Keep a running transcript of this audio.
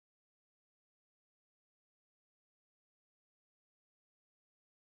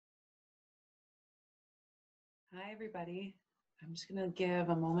Hi, everybody. I'm just going to give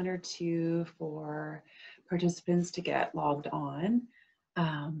a moment or two for participants to get logged on.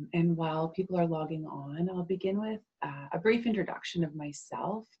 And while people are logging on, I'll begin with a brief introduction of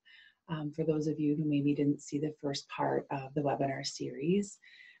myself for those of you who maybe didn't see the first part of the webinar series.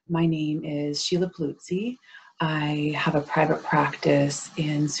 My name is Sheila Paluzzi. I have a private practice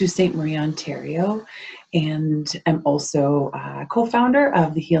in Sault Ste. Marie, Ontario, and am also co-founder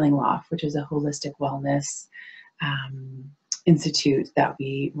of the Healing Loft, which is a holistic wellness institute that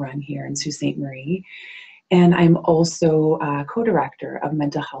we run here in Sault Ste. Marie. And I'm also co-director of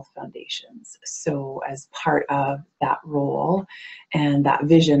Mental Health Foundations. So as part of that role and that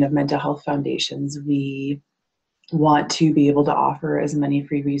vision of Mental Health Foundations, we want to be able to offer as many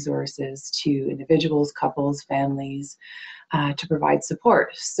free resources to individuals, couples, families, to provide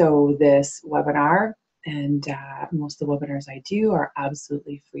support. So this webinar and most of the webinars I do are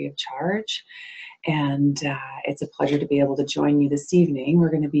absolutely free of charge. And it's a pleasure to be able to join you this evening. We're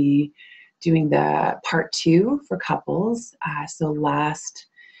going to be doing the part 2 for couples. So last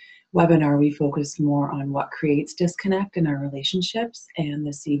webinar, we focused more on what creates disconnect in our relationships. And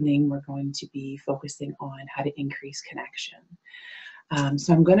this evening, we're going to be focusing on how to increase connection.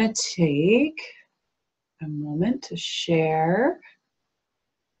 So I'm going to take a moment to share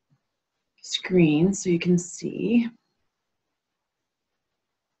screen so you can see.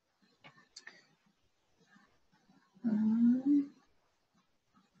 And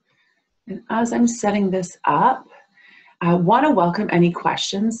as I'm setting this up, I want to welcome any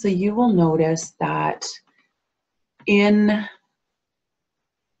questions. So you will notice that in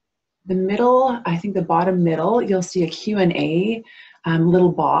the middle, I think the bottom middle, you'll see a Q&A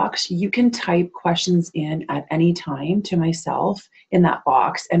little box. You can type questions in at any time to myself in that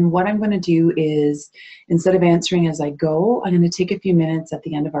box. And what I'm going to do is, instead of answering as I go, I'm going to take a few minutes at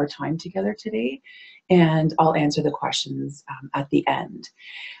the end of our time together today, and I'll answer the questions at the end.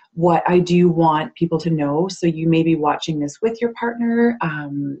 What I do want people to know, so you may be watching this with your partner,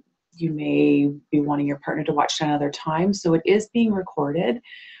 you may be wanting your partner to watch at another time, so it is being recorded.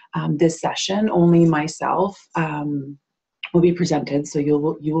 This session, only myself will be presented, so you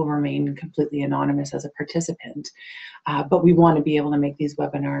will remain completely anonymous as a participant. But we want to be able to make these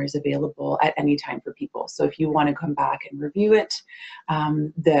webinars available at any time for people. So if you want to come back and review it,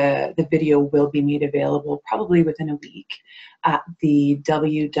 the video will be made available probably within a week at the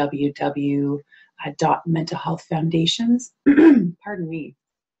www.mentalhealthfoundations, pardon me,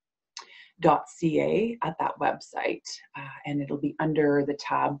 .ca at that website, and it'll be under the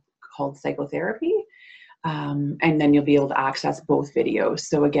tab called psychotherapy, and then you'll be able to access both videos.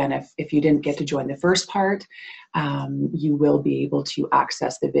 So again, if you didn't get to join the first part, you will be able to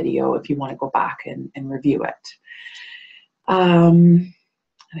access the video if you want to go back and review it. And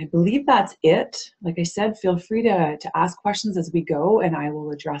I believe that's it. Like I said, feel free to ask questions as we go, and I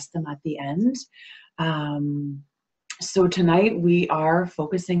will address them at the end. So tonight we are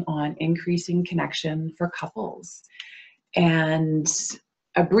focusing on increasing connection for couples. And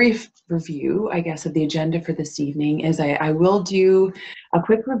a brief review, I guess, of the agenda for this evening is I will do a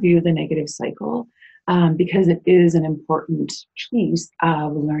quick review of the negative cycle because it is an important piece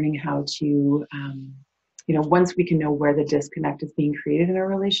of learning how to, once we can know where the disconnect is being created in our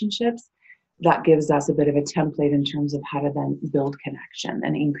relationships, that gives us a bit of a template in terms of how to then build connection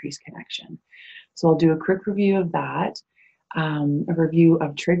and increase connection. So I'll do a quick review of that, a review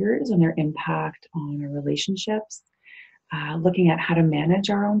of triggers and their impact on our relationships, looking at how to manage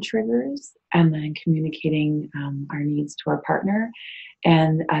our own triggers, and then communicating our needs to our partner,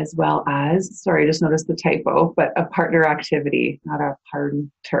 and as well as, sorry, I just noticed the typo, but a partner activity, not a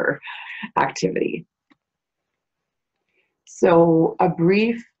partner activity. So a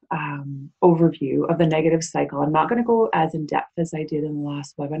brief overview of the negative cycle. I'm not going to go as in depth as I did in the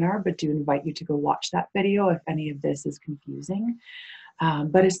last webinar, but do invite you to go watch that video if any of this is confusing.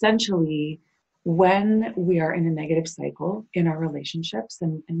 But essentially, when we are in a negative cycle in our relationships,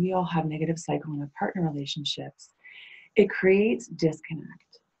 and we all have negative cycle in our partner relationships, it creates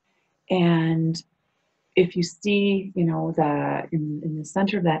disconnect. And if you see, that in the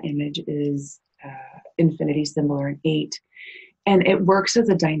center of that image is infinity symbol, or an 8, and it works as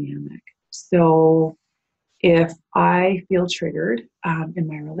a dynamic. So if I feel triggered in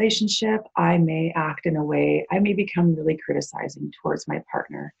my relationship, I may act in a way, I may become really criticizing towards my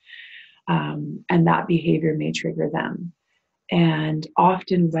partner, and that behavior may trigger them. And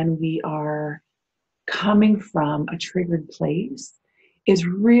often when we are coming from a triggered place, it's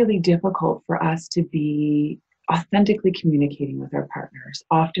really difficult for us to be authentically communicating with our partners.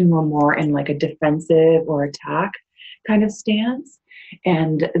 Often we're more in like a defensive or attack kind of stance.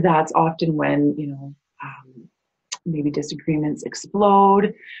 And that's often when, maybe disagreements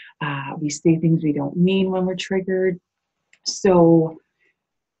explode. We say things we don't mean when we're triggered. So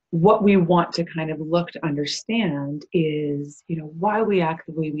what we want to kind of look to understand is, why we act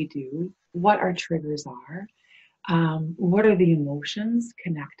the way we do, what our triggers are, what are the emotions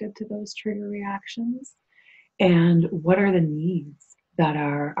connected to those trigger reactions, and what are the needs that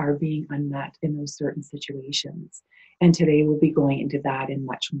are being unmet in those certain situations. And today we'll be going into that in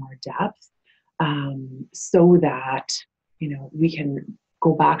much more depth, so that, we can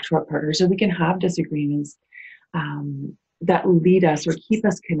go back to our partners, so we can have disagreements that lead us or keep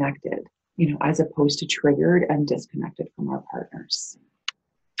us connected, as opposed to triggered and disconnected from our partners.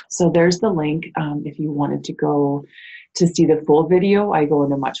 So there's the link. If you wanted to go to see the full video, I go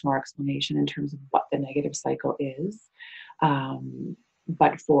into much more explanation in terms of what the negative cycle is.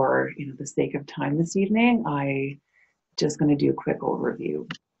 But for the sake of time this evening, I just going to do a quick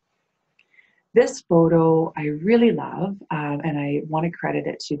overview. This photo I really love, and I want to credit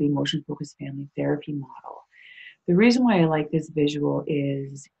it to the emotion-focused family therapy model. The reason why I like this visual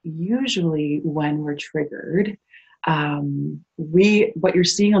is usually when we're triggered, what you're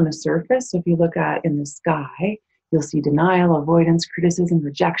seeing on the surface, so if you look at in the sky, you'll see denial, avoidance, criticism,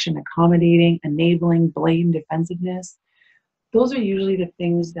 rejection, accommodating, enabling, blame, defensiveness. Those are usually the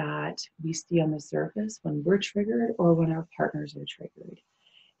things that we see on the surface when we're triggered or when our partners are triggered.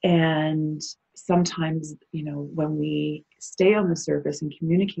 And sometimes, when we stay on the surface and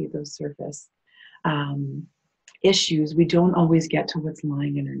communicate those surface issues, we don't always get to what's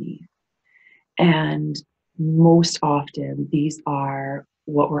lying underneath. And most often, these are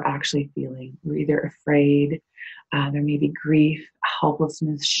what we're actually feeling. We're either afraid, there may be grief,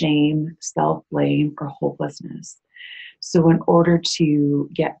 helplessness, shame, self-blame, or hopelessness. So in order to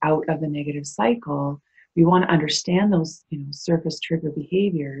get out of the negative cycle, we want to understand those, surface trigger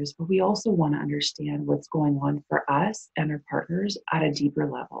behaviors, but we also want to understand what's going on for us and our partners at a deeper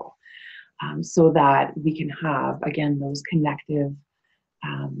level, so that we can have, again, those connective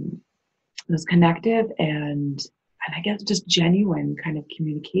and I guess just genuine kind of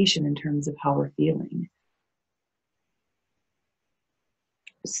communication in terms of how we're feeling.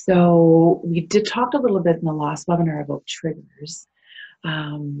 So we did talk a little bit in the last webinar about triggers.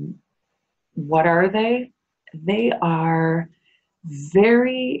 What are they? They are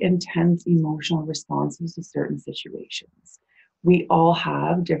very intense emotional responses to certain situations. We all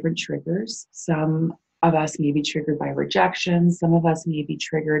have different triggers. Some of us may be triggered by rejection. Some of us may be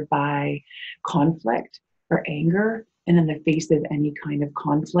triggered by conflict or anger. And in the face of any kind of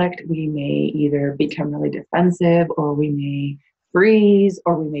conflict, we may either become really defensive, or we may freeze,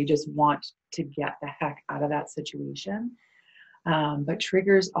 or we may just want to get the heck out of that situation. But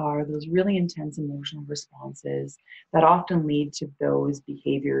triggers are those really intense emotional responses that often lead to those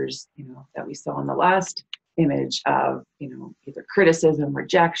behaviors, that we saw in the last image of, either criticism,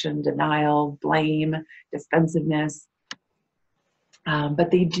 rejection, denial, blame, defensiveness.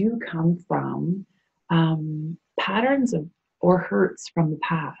 But they do come from patterns of or hurts from the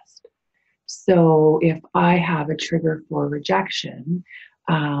past. So if I have a trigger for rejection,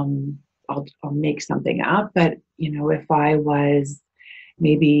 I'll make something up, but if I was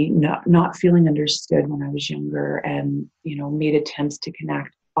maybe not feeling understood when I was younger, and made attempts to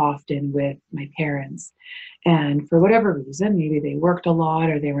connect often with my parents, and for whatever reason, maybe they worked a lot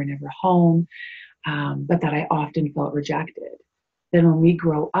or they were never home, but that I often felt rejected. Then when we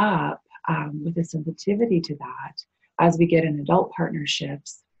grow up with a sensitivity to that, as we get in adult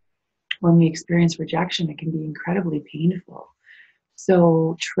partnerships, when we experience rejection, it can be incredibly painful.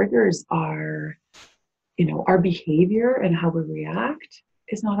 So triggers are, our behavior and how we react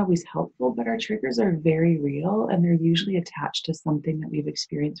is not always helpful, but our triggers are very real, and they're usually attached to something that we've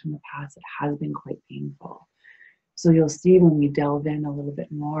experienced from the past that has been quite painful. So you'll see when we delve in a little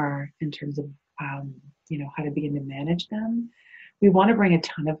bit more in terms of, how to begin to manage them, we want to bring a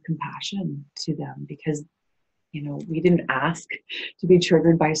ton of compassion to them, because, we didn't ask to be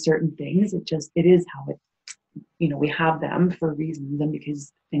triggered by certain things. It is how it, we have them for reasons and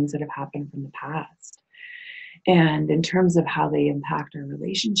because things that have happened from the past. And in terms of how they impact our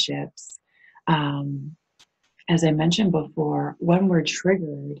relationships, as I mentioned before, when we're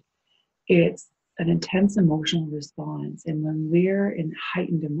triggered, it's an intense emotional response. And when we're in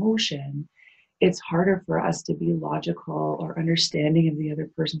heightened emotion, it's harder for us to be logical or understanding of the other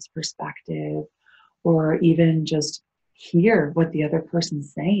person's perspective, or even just hear what the other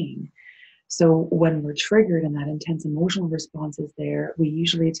person's saying. So when we're triggered and that intense emotional response is there, we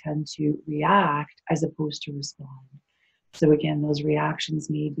usually tend to react as opposed to respond. So again, those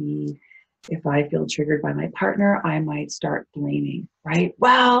reactions may be If I feel triggered by my partner, I might start blaming, right?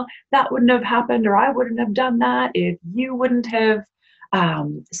 Well, that wouldn't have happened, or I wouldn't have done that if you wouldn't have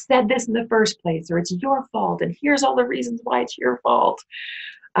said this in the first place, or it's your fault, and here's all the reasons why it's your fault.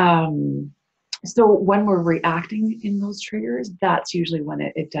 So when we're reacting in those triggers, that's usually when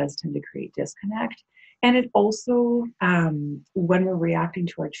it does tend to create disconnect. And it also, when we're reacting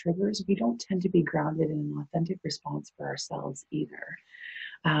to our triggers, we don't tend to be grounded in an authentic response for ourselves either.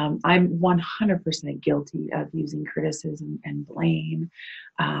 I'm 100% guilty of using criticism and blame,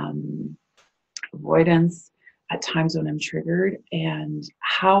 avoidance at times when I'm triggered, and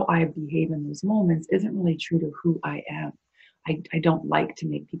how I behave in those moments isn't really true to who I am. I don't like to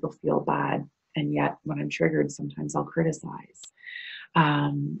make people feel bad, and yet when I'm triggered, sometimes I'll criticize.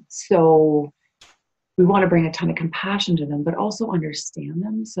 So we want to bring a ton of compassion to them, but also understand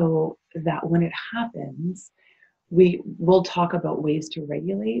them so that when it happens, we will talk about ways to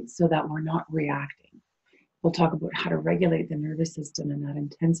regulate so that we're not reacting. We'll talk about how to regulate the nervous system and that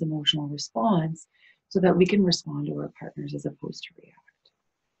intense emotional response so that we can respond to our partners as opposed to react.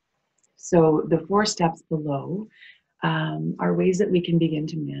 So the 4 steps below are ways that we can begin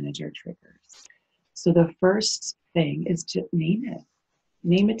to manage our triggers. So the first thing is to name it.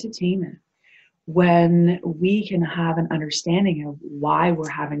 Name it to tame it. When we can have an understanding of why we're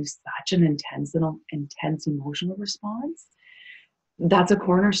having such an intense emotional response, that's a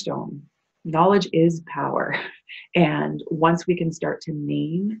cornerstone. Knowledge is power. And once we can start to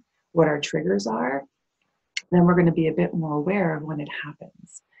name what our triggers are, then we're going to be a bit more aware of when it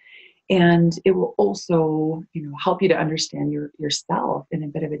happens. And it will also, help you to understand yourself in a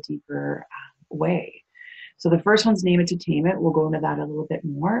bit of a deeper way. So the first one's name it to tame it. We'll go into that a little bit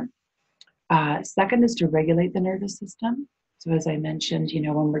more. Second is to regulate the nervous system. So as I mentioned,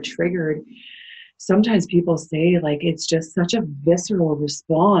 when we're triggered, sometimes people say it's just such a visceral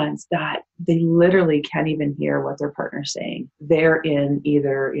response that they literally can't even hear what their partner's saying. They're in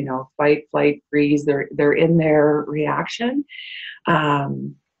either, fight, flight, freeze. They're in their reaction.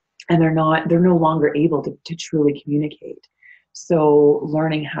 And they're no longer able to truly communicate. So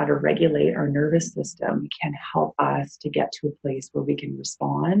learning how to regulate our nervous system can help us to get to a place where we can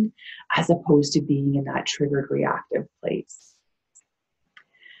respond as opposed to being in that triggered reactive place.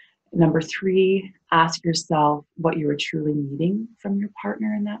 Number 3, ask yourself what you are truly needing from your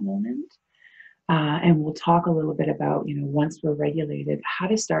partner in that moment. And we'll talk a little bit about, once we're regulated, how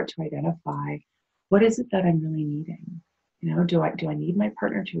to start to identify what is it that I'm really needing. Do I need my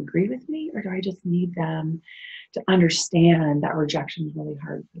partner to agree with me, or do I just need them to understand that rejection is really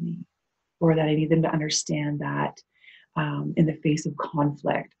hard for me, or that I need them to understand that in the face of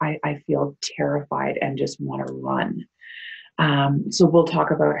conflict, I feel terrified and just want to run. So we'll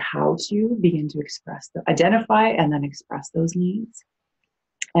talk about how to begin to identify and then express those needs,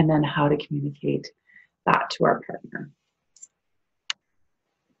 and then how to communicate that to our partner.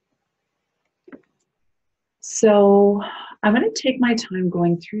 So I'm going to take my time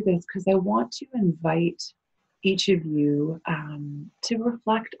going through this because I want to invite each of you to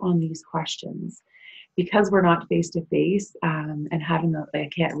reflect on these questions, because we're not face to face and I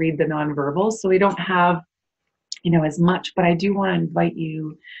can't read the nonverbals, so we don't have as much, but I do want to invite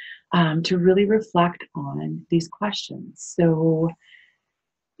you to really reflect on these questions. So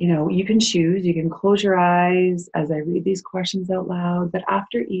you can choose, you can close your eyes as I read these questions out loud, but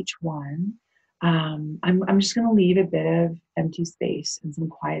after each one, I'm just going to leave a bit of empty space and some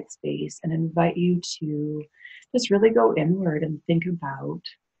quiet space and invite you to just really go inward and think about,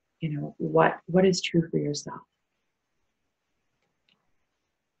 what is true for yourself.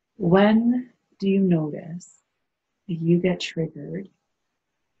 When do you notice that you get triggered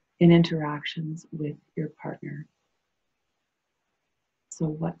in interactions with your partner? So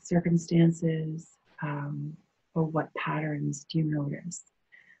what circumstances or what patterns do you notice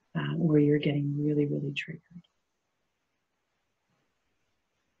where you're getting really, really triggered?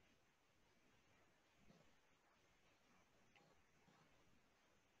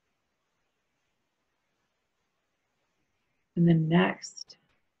 And then next,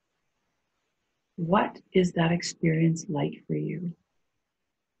 what is that experience like for you?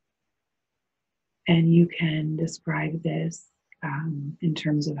 And you can describe this in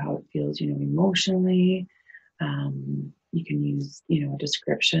terms of how it feels, emotionally. You can use, a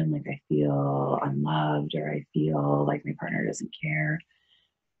description like I feel unloved, or I feel like my partner doesn't care.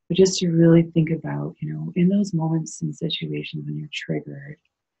 But just to really think about, in those moments and situations when you're triggered,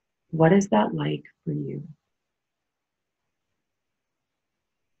 what is that like for you?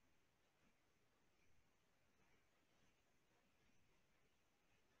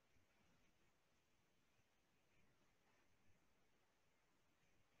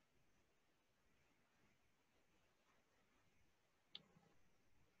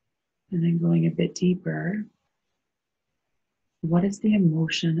 And then going a bit deeper, what is the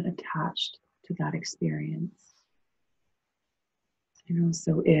emotion attached to that experience?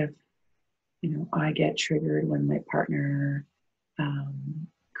 So if, I get triggered when my partner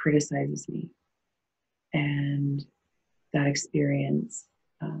criticizes me, and that experience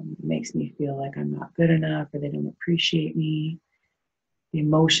makes me feel like I'm not good enough or they don't appreciate me. The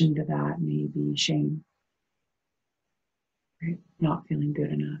emotion to that may be shame, right? Not feeling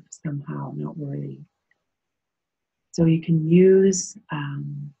good enough, somehow not worthy. So you can use,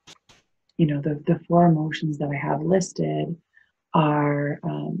 the four emotions that I have listed are,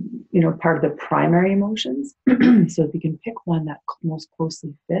 part of the primary emotions. So if you can pick one that most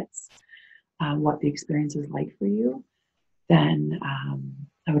closely fits what the experience is like for you, then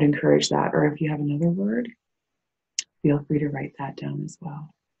I would encourage that. Or if you have another word, feel free to write that down as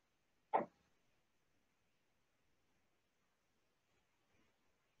well.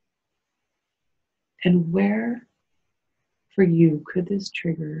 And where, for you, could this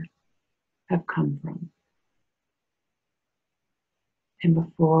trigger have come from? And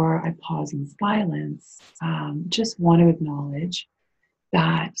before I pause in silence, just want to acknowledge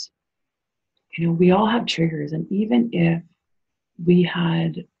that, we all have triggers. And even if we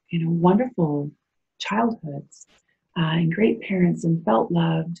had, wonderful childhoods and great parents and felt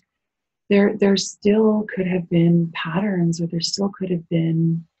loved, there still could have been patterns, or there still could have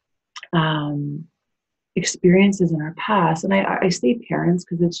been experiences in our past. And I say parents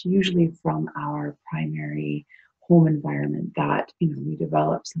because it's usually from our primary home environment that, we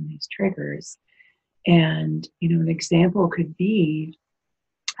develop some of these triggers. And, an example could be,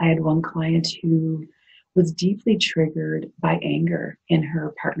 I had one client who was deeply triggered by anger in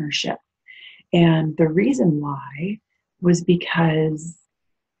her partnership. And the reason why was because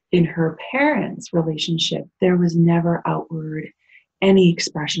in her parents' relationship, there was never outward any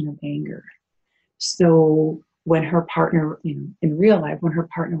expression of anger. So when her partner, in real life, when her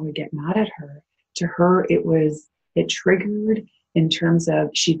partner would get mad at her, to her, it triggered in terms of,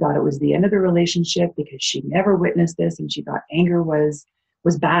 she thought it was the end of the relationship because she never witnessed this, and she thought anger was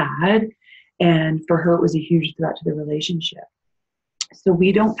bad. And for her, it was a huge threat to the relationship. So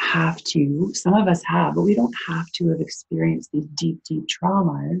we don't have to, some of us have, but we don't have to have experienced these deep, deep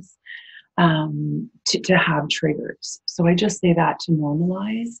traumas to have triggers. So I just say that to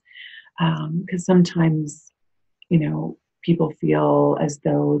normalize, because sometimes, people feel as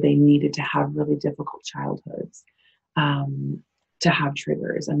though they needed to have really difficult childhoods to have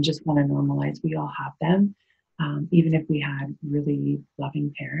triggers, and just want to normalize we all have them, even if we had really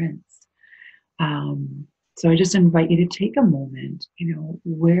loving parents. So I just invite you to take a moment,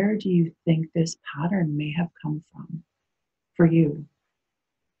 where do you think this pattern may have come from for you?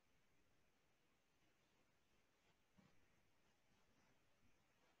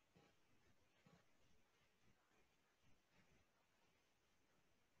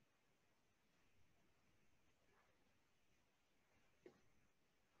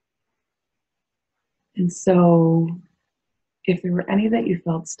 And so if there were any that you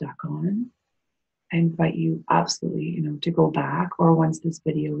felt stuck on, I invite you absolutely, to go back, or once this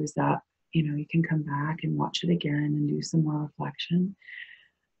video is up, you can come back and watch it again and do some more reflection.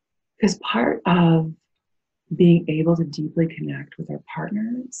 Because part of being able to deeply connect with our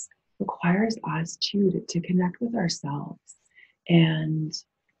partners requires us to connect with ourselves. And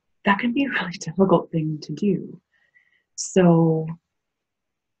that can be a really difficult thing to do. So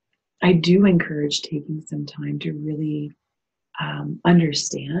I do encourage taking some time to really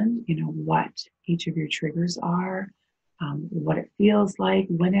understand, what each of your triggers are, what it feels like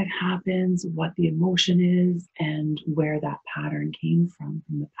when it happens, what the emotion is, and where that pattern came from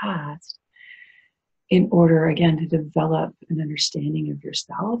the past, in order, again, to develop an understanding of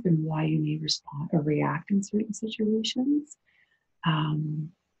yourself and why you may respond or react in certain situations.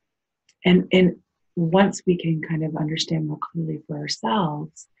 And once we can kind of understand more clearly for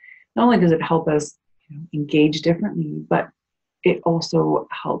ourselves, not only does it help us, engage differently, but it also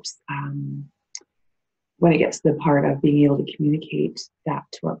helps when it gets to the part of being able to communicate that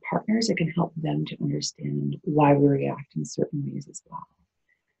to our partners. It can help them to understand why we react in certain ways as well.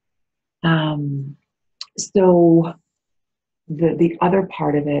 So the other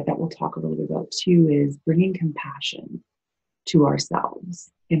part of it that we'll talk a little bit about too is bringing compassion to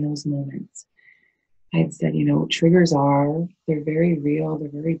ourselves in those moments. I had said, triggers they're very real, they're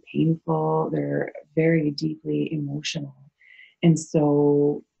very painful, they're very deeply emotional. And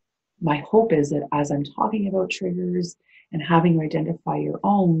so my hope is that as I'm talking about triggers and having you identify your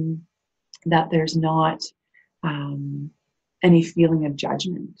own, that there's not any feeling of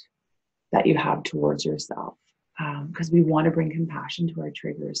judgment that you have towards yourself. because we want to bring compassion to our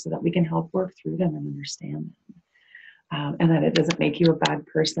triggers so that we can help work through them and understand them. And that it doesn't make you a bad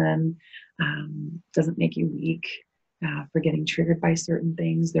person, doesn't make you weak for getting triggered by certain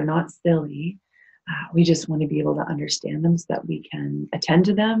things. They're not silly. We just want to be able to understand them so that we can attend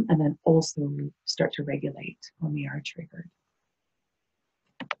to them and then also start to regulate when we are triggered.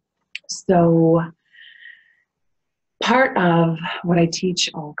 So part of what I teach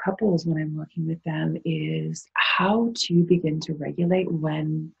all couples when I'm working with them is how to begin to regulate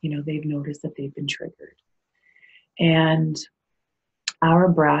when, they've noticed that they've been triggered. And our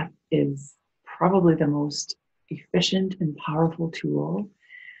breath is probably the most efficient and powerful tool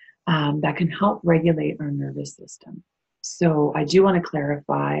that can help regulate our nervous system. So I do want to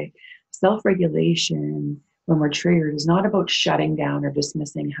clarify, self-regulation when we're triggered is not about shutting down or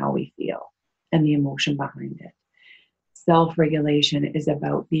dismissing how we feel and the emotion behind it. Self-regulation is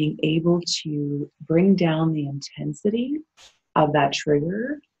about being able to bring down the intensity of that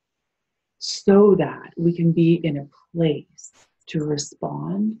trigger so that we can be in a place to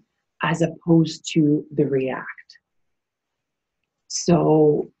respond as opposed to the react.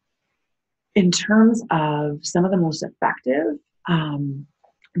 So in terms of some of the most effective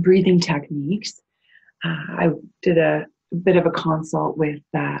breathing techniques, I did a bit of a consult with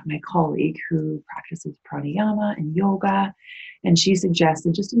my colleague who practices pranayama and yoga, and she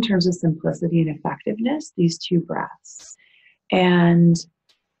suggested, just in terms of simplicity and effectiveness, these two breaths. And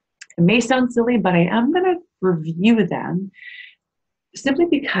it may sound silly, but I am going to review them simply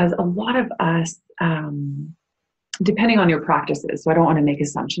because a lot of us, depending on your practices, so I don't want to make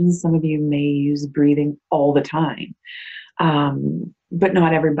assumptions. Some of you may use breathing all the time, but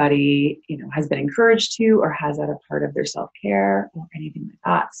not everybody, has been encouraged to or has that a part of their self-care or anything like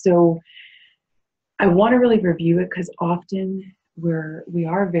that. So I want to really review it because often we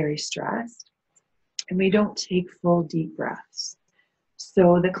are very stressed and we don't take full deep breaths.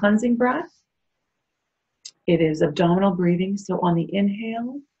 So the cleansing breath, it is abdominal breathing. So on the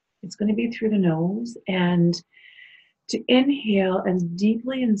inhale, it's going to be through the nose, and to inhale as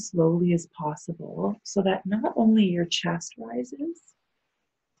deeply and slowly as possible so that not only your chest rises,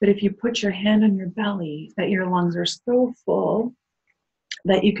 but if you put your hand on your belly, that your lungs are so full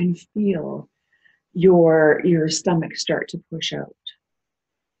that you can feel your stomach start to push out.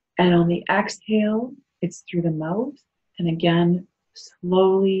 And on the exhale, it's through the mouth, and again,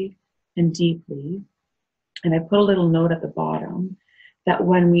 slowly and deeply. And I put a little note at the bottom that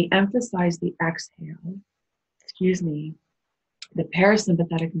when we emphasize the exhale, the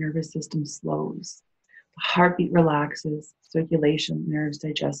parasympathetic nervous system slows. The heartbeat relaxes, circulation, nerves,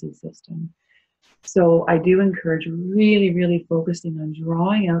 digestive system. So I do encourage really, really focusing on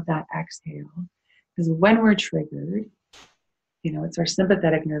drawing out that exhale, because when we're triggered, it's our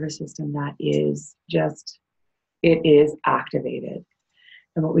sympathetic nervous system that is it is activated.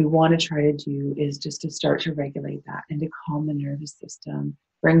 And what we want to try to do is just to start to regulate that and to calm the nervous system,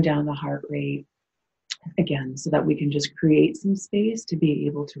 bring down the heart rate, again, so that we can just create some space to be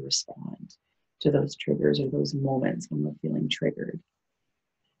able to respond to those triggers or those moments when we're feeling triggered.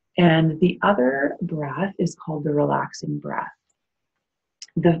 And the other breath is called the relaxing breath.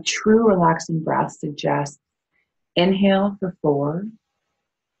 The true relaxing breath suggests inhale for 4,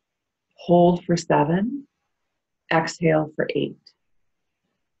 hold for 7, exhale for 8.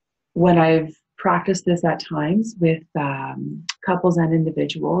 When I've practiced this at times with couples and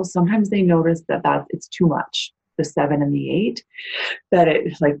individuals, sometimes they notice that it's too much, the 7 and the 8, that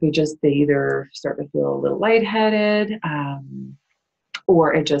it's like they either start to feel a little lightheaded,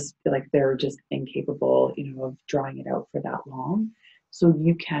 or it just feel like they're just incapable, of drawing it out for that long. So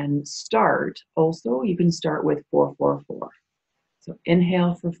you can start with 4, 4, 4. So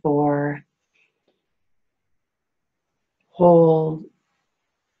inhale for 4, hold,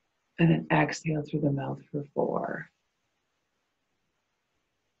 and then exhale through the mouth for 4.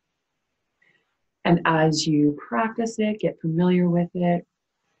 And as you practice it, get familiar with it,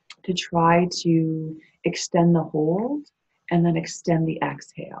 to try to extend the hold and then extend the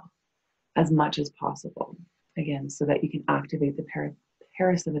exhale as much as possible. Again, so that you can activate the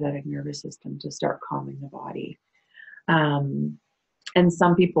parasympathetic nervous system to start calming the body. And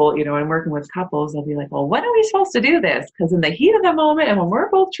some people, I'm working with couples, they'll be like, well, when are we supposed to do this? Because in the heat of the moment and when we're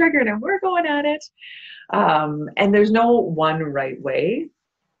both triggered and we're going at it, and there's no one right way.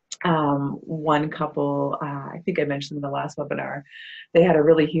 One couple, I think I mentioned in the last webinar, they had a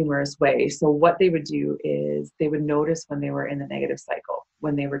really humorous way. So what they would do is they would notice when they were in the negative cycle,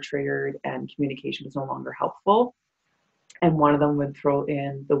 when they were triggered and communication was no longer helpful. And one of them would throw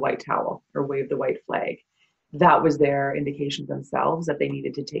in the white towel or wave the white flag. That was their indication to themselves that they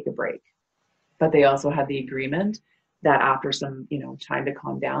needed to take a break. but they also had the agreement that after some, time to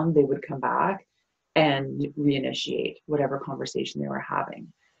calm down, they would come back and reinitiate whatever conversation they were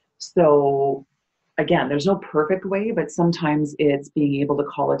having. So again, there's no perfect way, but sometimes it's being able to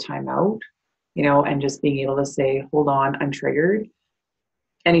call a timeout, and just being able to say, hold on, I'm triggered.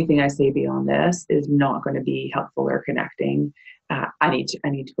 Anything I say beyond this is not going to be helpful or connecting. I need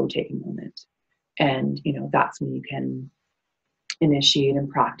to go take a moment. And, that's when you can initiate and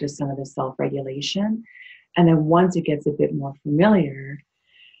practice some of the self-regulation. And then once it gets a bit more familiar,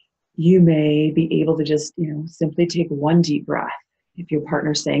 you may be able to just, simply take one deep breath. If your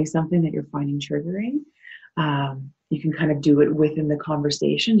partner's saying something that you're finding triggering, you can kind of do it within the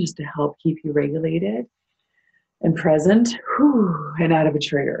conversation just to help keep you regulated and present, and out of a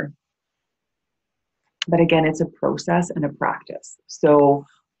trigger. But again, it's a process and a practice. So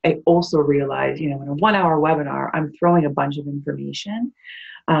I also realize, in a 1-hour webinar, I'm throwing a bunch of information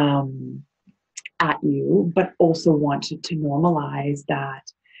at you, but also want to normalize that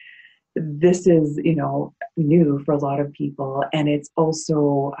this is, new for a lot of people, and it's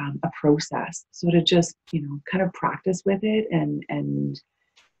also a process. So to just, kind of practice with it and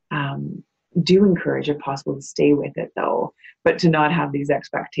do encourage, if possible, to stay with it though, but to not have these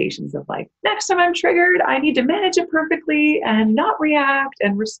expectations of like, next time I'm triggered, I need to manage it perfectly and not react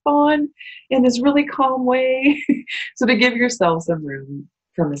and respond in this really calm way. So to give yourself some room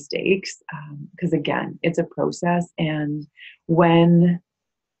for mistakes, because again, it's a process. And when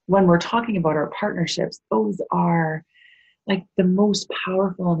we're talking about our partnerships, those are like the most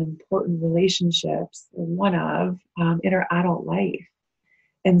powerful and important relationships, one of, in our adult life.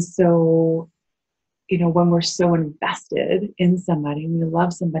 And so, when we're so invested in somebody and we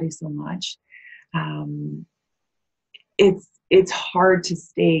love somebody so much, it's hard to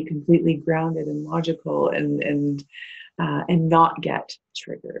stay completely grounded and logical and not get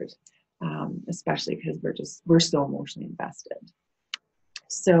triggered, especially because we're so emotionally invested.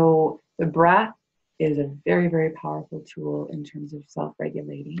 So the breath is a very, very powerful tool in terms of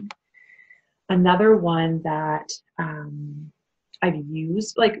self-regulating. Another one that I've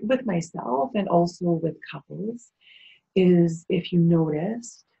used, like with myself and also with couples, is if you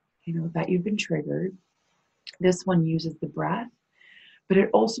notice, that you've been triggered, this one uses the breath, but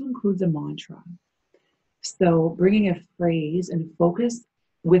it also includes a mantra. So bringing a phrase and focus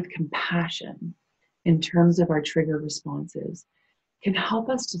with compassion in terms of our trigger responses can help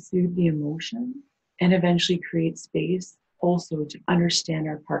us to soothe the emotion and eventually create space also to understand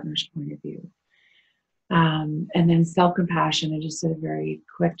our partner's point of view. And then self-compassion, I just said a very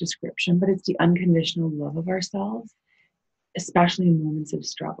quick description, but it's the unconditional love of ourselves, especially in moments of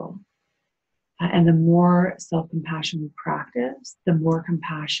struggle. And the more self-compassion we practice, the more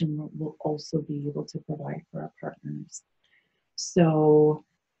compassion we'll also be able to provide for our partners. So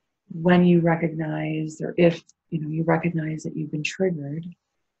when you recognize, or if you recognize that you've been triggered,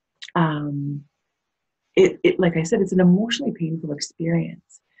 it like I said, it's an emotionally painful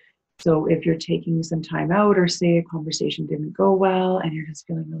experience. So if you're taking some time out, or say a conversation didn't go well and you're just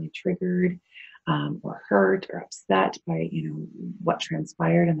feeling really triggered or hurt or upset by what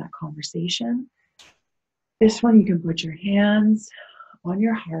transpired in that conversation, this one you can put your hands on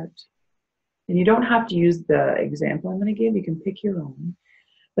your heart, and you don't have to use the example I'm going to give. You can pick your own,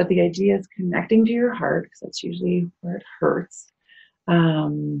 but the idea is connecting to your heart, because that's usually where it hurts,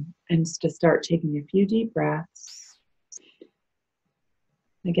 and to start taking a few deep breaths.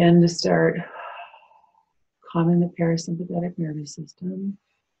 Again, to start calming the parasympathetic nervous system.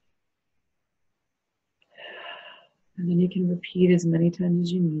 And then you can repeat as many times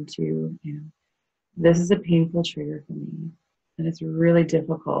as you need to, this is a painful trigger for me, and it's really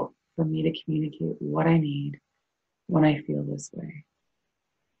difficult for me to communicate what I need when I feel this way.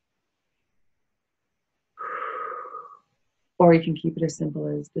 Or you can keep it as simple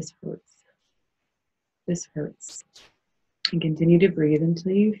as, this hurts. This hurts. And continue to breathe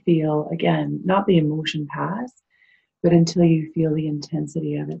until you feel, again, not the emotion pass, but until you feel the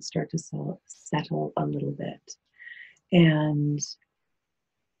intensity of it start to settle a little bit. And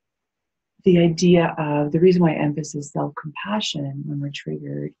the idea of, the reason why I emphasize self-compassion when we're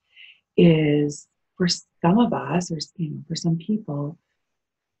triggered is, for some of us, or for some people,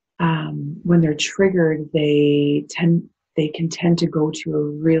 when they're triggered, they can tend to go to a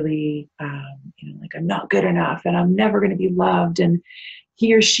really, like, I'm not good enough and I'm never going to be loved, and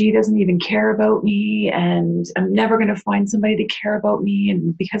he or she doesn't even care about me, and I'm never going to find somebody to care about me,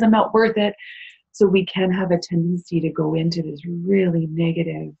 and because I'm not worth it. So we can have a tendency to go into this really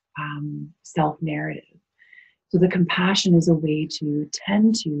negative self-narrative. So the compassion is a way to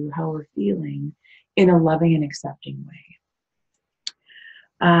tend to how we're feeling in a loving and accepting way.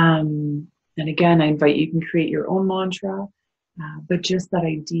 And again, I invite you can create your own mantra, but just that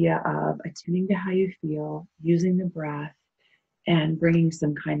idea of attuning to how you feel, using the breath, and bringing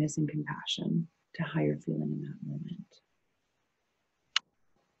some kindness and compassion to how you're feeling in that moment.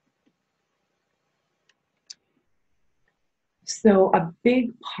 So a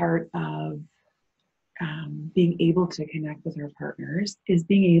big part of being able to connect with our partners is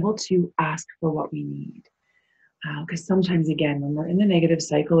being able to ask for what we need. Because sometimes, again, when we're in the negative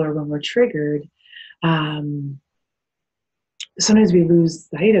cycle or when we're triggered, sometimes we lose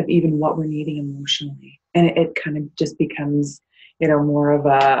sight of even what we're needing emotionally. And it kind of just becomes, more of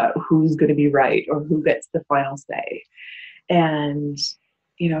a who's going to be right or who gets the final say. And,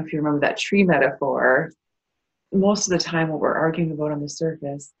 if you remember that tree metaphor, most of the time what we're arguing about on the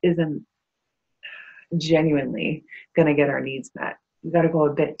surface isn't genuinely going to get our needs met. We've got to go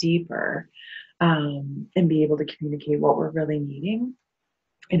a bit deeper and be able to communicate what we're really needing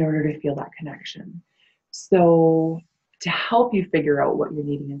in order to feel that connection. So to help you figure out what you're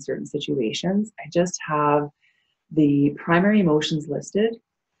needing in certain situations, I just have the primary emotions listed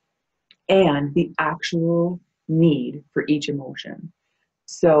and the actual need for each emotion.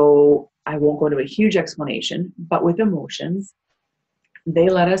 So I won't go into a huge explanation, but with emotions, they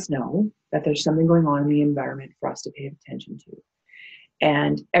let us know that there's something going on in the environment for us to pay attention to.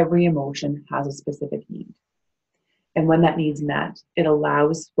 And every emotion has a specific need. And when that need's met, it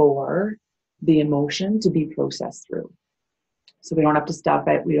allows for the emotion to be processed through. So we don't have to stop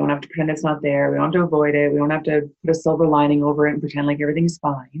it. We don't have to pretend it's not there. We don't have to avoid it. We don't have to put a silver lining over it and pretend like everything's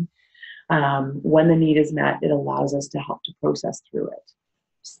fine. When the need is met, it allows us to help to process through it.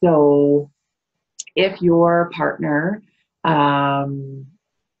 So if your partner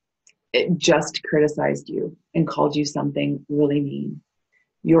it just criticized you and called you something really mean,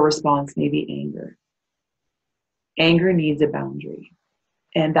 your response may be anger. Anger needs a boundary,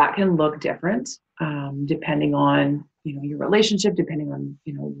 and that can look different depending on your relationship, depending on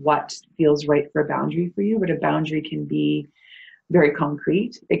what feels right for a boundary for you. But a boundary can be very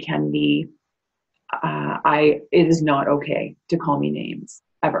concrete. It can be it is not okay to call me names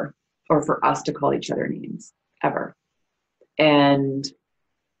ever, or for us to call each other names ever. And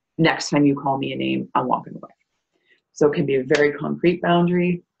next time you call me a name, I'm walking away. So it can be a very concrete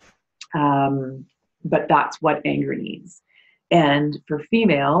boundary, but that's what anger needs. And for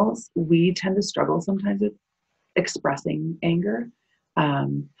females, we tend to struggle sometimes with expressing anger,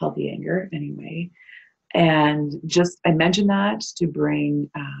 healthy anger anyway. And just, I mentioned that to bring,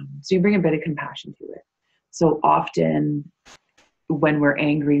 so you bring a bit of compassion to it. So often when we're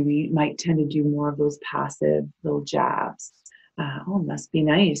angry, we might tend to do more of those passive little jabs. Oh, it must be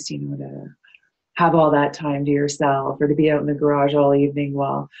nice, to have all that time to yourself, or to be out in the garage all evening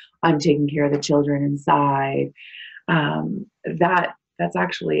while I'm taking care of the children inside. That's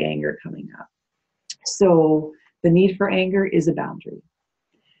actually anger coming up. So the need for anger is a boundary.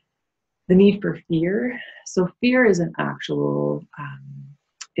 The need for fear. So fear is an actual,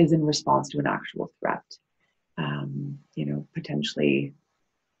 is in response to an actual threat. Potentially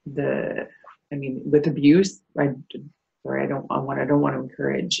with abuse, I don't want to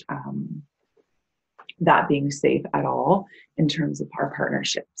encourage that being safe at all in terms of our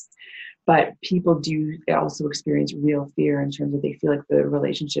partnerships. But people do also experience real fear in terms of they feel like the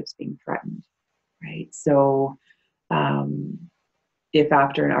relationship's being threatened, right? So if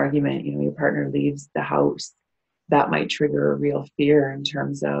after an argument, your partner leaves the house, that might trigger a real fear in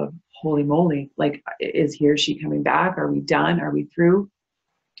terms of, holy moly, like, is he or she coming back? Are we done? Are we through?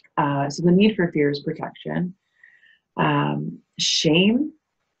 So the need for fear is protection. Shame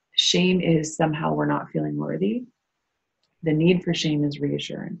is somehow we're not feeling worthy. The need for shame is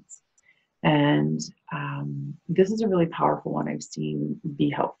reassurance. And this is a really powerful one I've seen be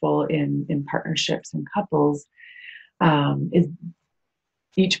helpful in partnerships and couples, is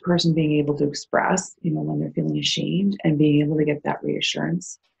each person being able to express, when they're feeling ashamed, and being able to get that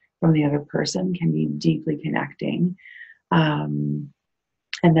reassurance from the other person can be deeply connecting. And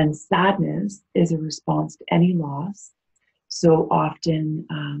then sadness is a response to any loss. So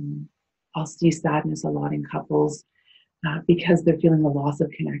often I'll see sadness a lot in couples because they're feeling the loss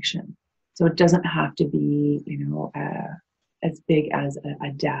of connection. So it doesn't have to be, as big as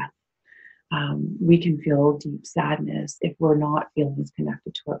a death. We can feel deep sadness if we're not feeling as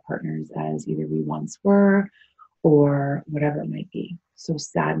connected to our partners as either we once were or whatever it might be. So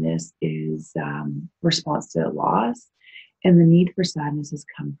sadness is response to loss, and the need for sadness is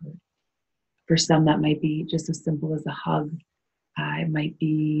comfort. For some, that might be just as simple as a hug. It might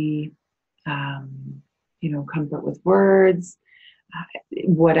be, comfort with words,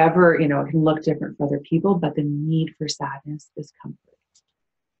 whatever, it can look different for other people, but the need for sadness is comfort.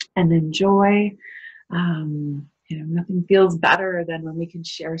 And then joy, nothing feels better than when we can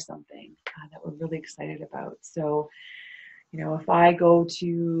share something that we're really excited about. So, if I go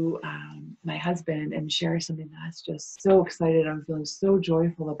to my husband and share something that's just so excited, I'm feeling so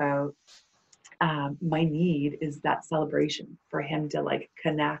joyful about, my need is that celebration for him to like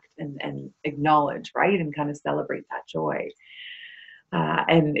connect and acknowledge, right? And kind of celebrate that joy.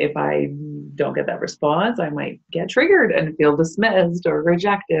 And if I don't get that response, I might get triggered and feel dismissed or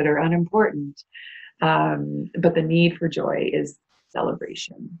rejected or unimportant. But the need for joy is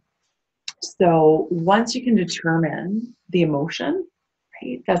celebration. So once you can determine the emotion,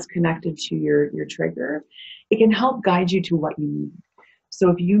 right, that's connected to your trigger, it can help guide you to what you need. So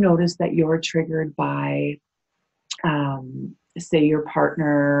if you notice that you're triggered by, say, your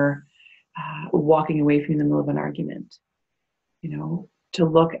partner walking away from you in the middle of an argument, to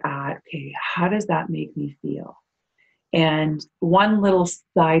look at, okay, how does that make me feel? And one little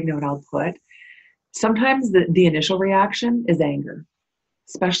side note I'll put, sometimes the initial reaction is anger,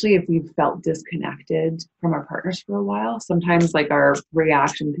 especially if we've felt disconnected from our partners for a while. Sometimes like our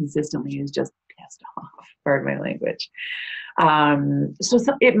reaction consistently is just pissed off, pardon my language. So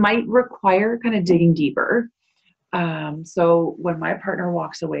it might require kind of digging deeper. So when my partner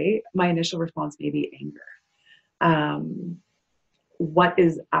walks away, my initial response may be anger. What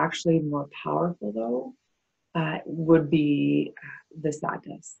is actually more powerful though, would be the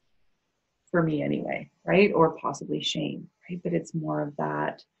sadness, for me anyway, right? Or possibly shame, right? But it's more of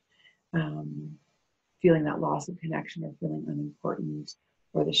that feeling that loss of connection or feeling unimportant,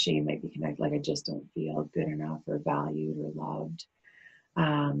 or the shame might be connected, like I just don't feel good enough or valued or loved.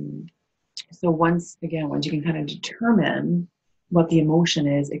 So once you can kind of determine what the emotion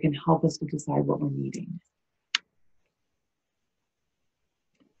is, it can help us to decide what we're needing.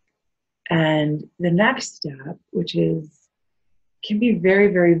 And the next step, which can be very,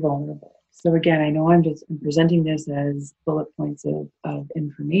 very vulnerable. So again, I know I'm presenting this as bullet points of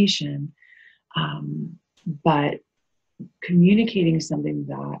information, but communicating something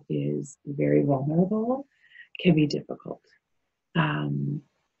that is very vulnerable can be difficult.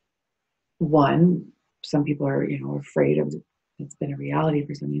 One, some people are, afraid of, it's been a reality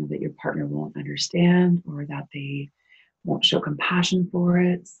for some, that your partner won't understand or that they won't show compassion for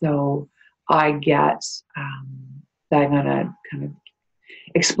it. So I get that I'm going to kind of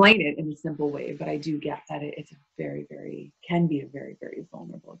explain it in a simple way, but I do get that it's can be a very, very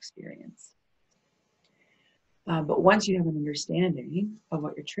vulnerable experience. But once you have an understanding of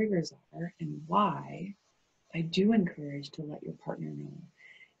what your triggers are and why, I do encourage to let your partner know.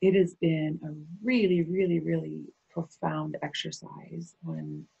 It has been a really, really, really profound exercise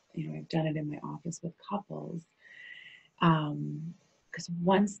when, I've done it in my office with couples. Because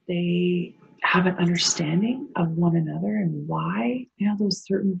once they have an understanding of one another and why, those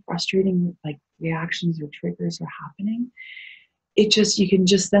certain frustrating like reactions or triggers are happening, you can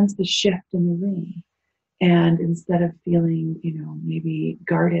just sense the shift in the room. And instead of feeling, maybe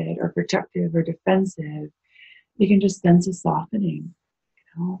guarded or protective or defensive, you can just sense a softening,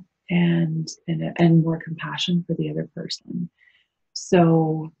 and more compassion for the other person.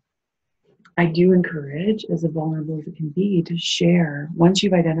 So I do encourage, as vulnerable as it can be, to share, once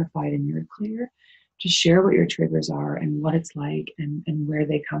you've identified and you're clear, to share what your triggers are and what it's like and where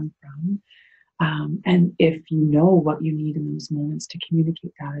they come from. And if you know what you need in those moments, to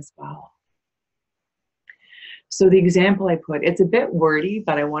communicate that as well. So the example I put, it's a bit wordy,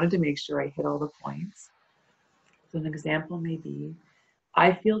 but I wanted to make sure I hit all the points. So an example may be,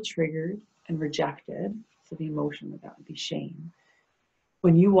 I feel triggered and rejected. So the emotion of that would be shame.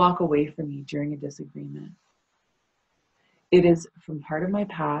 When you walk away from me during a disagreement, it is from part of my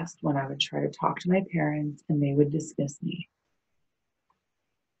past when I would try to talk to my parents and they would dismiss me.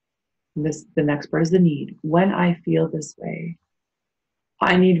 The next part is the need. When I feel this way,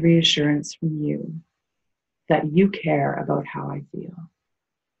 I need reassurance from you that you care about how I feel,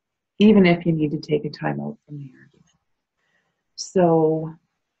 even if you need to take a time out from the argument. So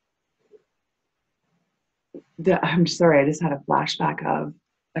I'm sorry, I just had a flashback of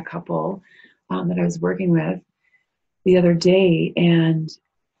a couple that I was working with the other day, and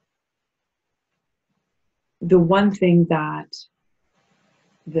the one thing that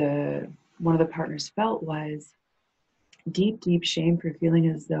one of the partners felt was deep, deep shame for feeling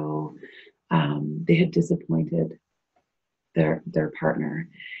as though they had disappointed their partner.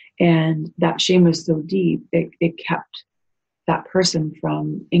 And that shame was so deep, it kept that person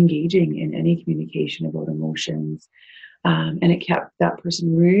from engaging in any communication about emotions. And it kept that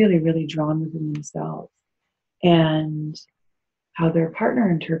person really, really drawn within themselves. And how their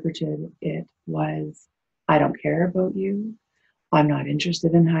partner interpreted it was, I don't care about you. I'm not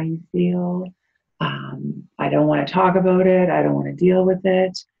interested in how you feel. I don't want to talk about it. I don't want to deal with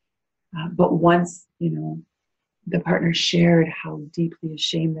it. But once, the partner shared how deeply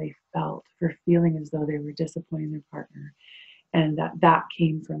ashamed they felt for feeling as though they were disappointing their partner, and that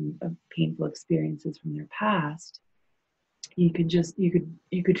came from painful experiences from their past, you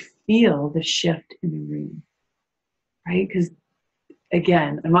could feel the shift in the room, right? Because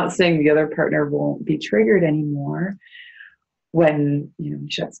again, I'm not saying the other partner won't be triggered anymore when he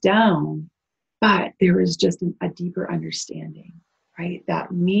shuts down, but there was just a deeper understanding, right?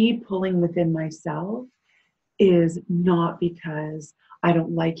 That me pulling within myself is not because I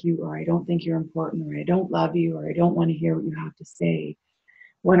don't like you, or I don't think you're important, or I don't love you, or I don't want to hear what you have to say.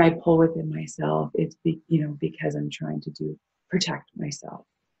 When I pull within myself, it's because I'm trying to protect myself,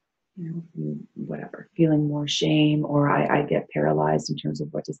 whatever, feeling more shame, or I get paralyzed in terms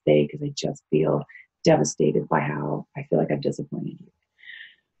of what to say because I just feel devastated by how I feel like I've disappointed you.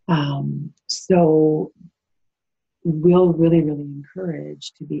 So we'll really, really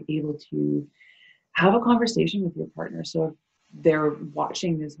encourage to be able to have a conversation with your partner. So if they're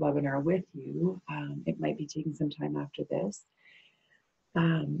watching this webinar with you, it might be taking some time after this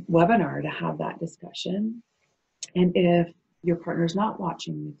webinar to have that discussion. And if your partner's not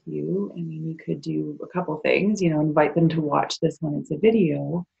watching with you, you could do a couple things, invite them to watch this when it's a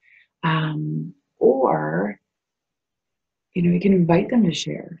video, or, you can invite them to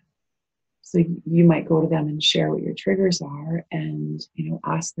share. So you might go to them and share what your triggers are and,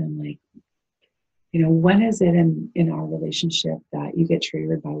 ask them like, when is it in our relationship that you get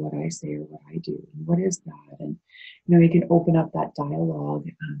triggered by what I say or what I do? And what is that? And, you can open up that dialogue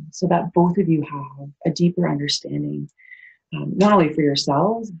so that both of you have a deeper understanding, not only for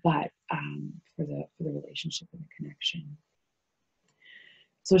yourselves, but for the relationship and the connection.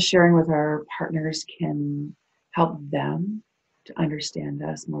 So sharing with our partners can help them to understand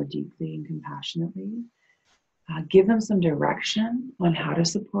us more deeply and compassionately. Give them some direction on how to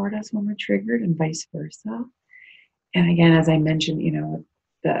support us when we're triggered and vice versa. And again, as I mentioned,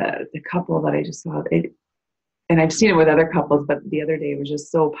 the couple that I just saw, and I've seen it with other couples, but the other day it was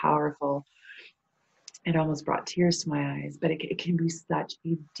just so powerful. It almost brought tears to my eyes, but it can be such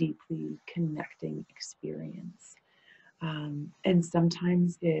a deeply connecting experience. And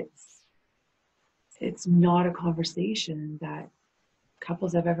sometimes it's not a conversation that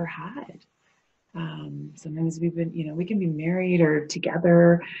couples have ever had. Sometimes we've been, we can be married or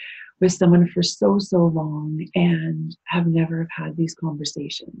together with someone for so long and have never had these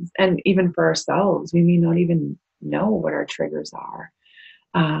conversations. And even for ourselves, we may not even know what our triggers are,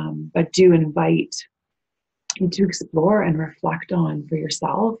 but do invite you to explore and reflect on for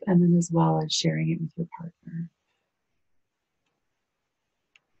yourself, and then as well as sharing it with your partner.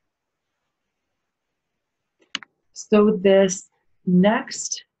 So this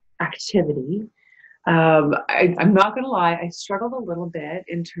next activity, I'm not going to lie, I struggled a little bit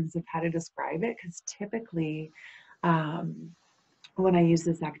in terms of how to describe it, because typically when I use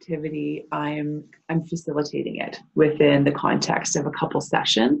this activity, I'm facilitating it within the context of a couple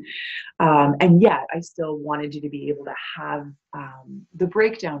session. And yet I still wanted you to be able to have the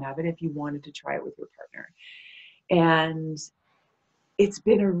breakdown of it if you wanted to try it with your partner. And it's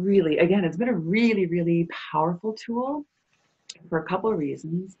been a really, really powerful tool for a couple of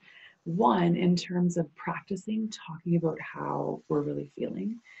reasons. One, in terms of practicing talking about how we're really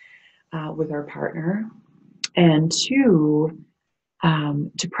feeling with our partner. And two,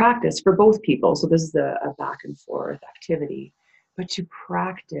 to practice for both people. So this is a back and forth activity, but to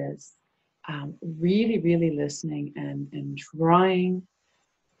practice really, really listening and trying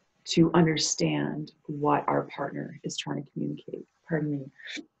to understand what our partner is trying to communicate. Pardon me.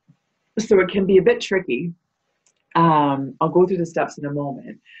 So it can be a bit tricky. I'll go through the steps in a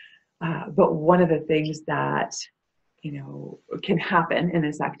moment. But one of the things that, can happen in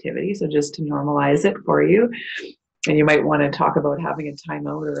this activity, so just to normalize it for you, and you might want to talk about having a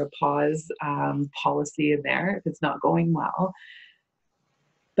timeout or a pause policy in there if it's not going well.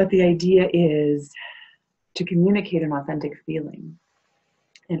 But the idea is to communicate an authentic feeling.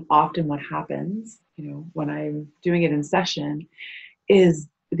 And often what happens, when I'm doing it in session, is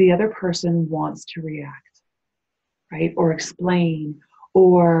the other person wants to react, right? Or explain,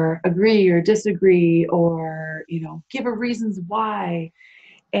 or agree or disagree, or, give a reasons why.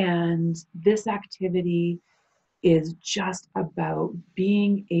 And this activity is just about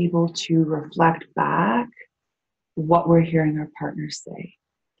being able to reflect back what we're hearing our partners say.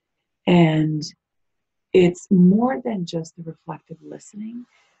 And it's more than just the reflective listening.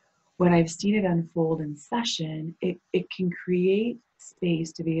 When I've seen it unfold in session, it can create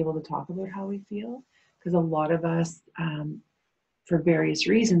space to be able to talk about how we feel. Because a lot of us for various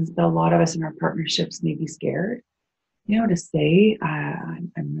reasons, but a lot of us in our partnerships may be scared, to say,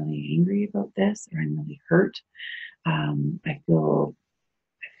 I'm really angry about this, or I'm really hurt. I feel,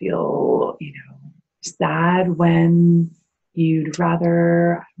 sad when you'd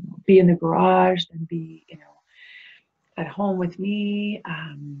rather be in the garage than be, at home with me.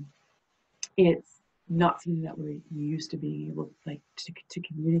 It's not something that we're used to being able to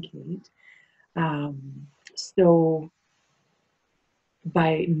communicate. So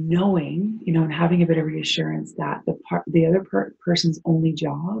by knowing, and having a bit of reassurance that the other person's only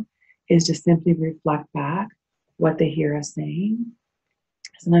job is to simply reflect back what they hear us saying,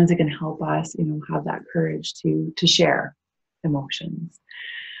 sometimes it can help us, have that courage to share emotions.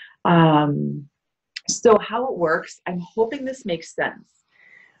 So how it works, I'm hoping this makes sense,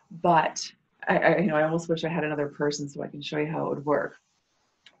 but I almost wish I had another person so I can show you how it would work.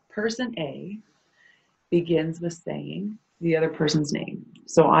 Person A begins with saying the other person's name.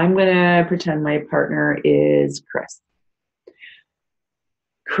 So I'm going to pretend my partner is Chris.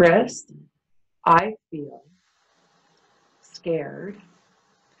 Chris, I feel scared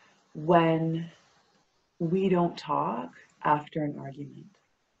when we don't talk after an argument,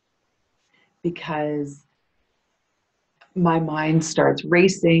 because my mind starts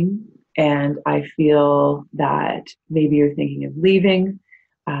racing and I feel that maybe you're thinking of leaving.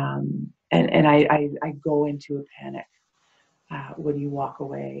 And I go into a panic when you walk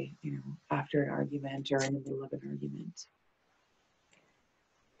away, after an argument or in the middle of an argument.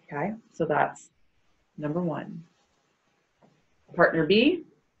 Okay, so that's number one. Partner B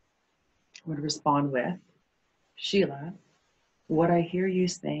would respond with, Sheila, what I hear you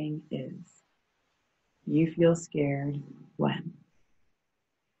saying is, you feel scared when?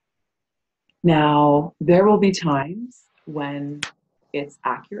 Now, there will be times when it's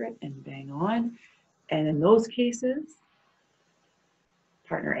accurate and bang on. And in those cases,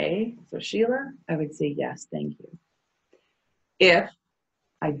 partner A, so Sheila, I would say, yes, thank you. If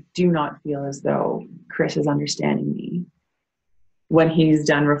I do not feel as though Chris is understanding me, when he's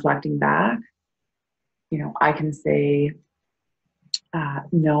done reflecting back, I can say,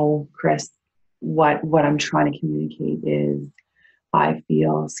 no, Chris, what I'm trying to communicate is I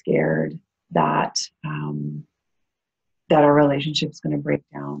feel scared that that our relationship's going to break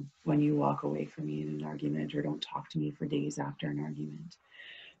down when you walk away from me in an argument or don't talk to me for days after an argument.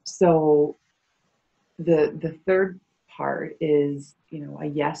 So the third part is, a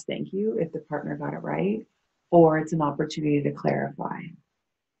yes, thank you, if the partner got it right, or it's an opportunity to clarify.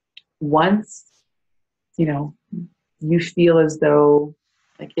 Once, you feel as though,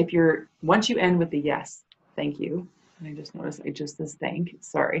 once you end with the yes, thank you, and I just noticed I just says thank,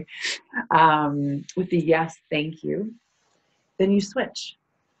 sorry, with the yes, thank you, then you switch.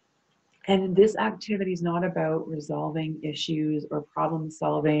 And this activity is not about resolving issues or problem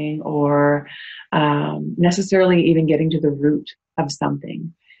solving or necessarily even getting to the root of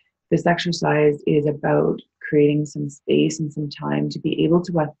something. This exercise is about creating some space and some time to be able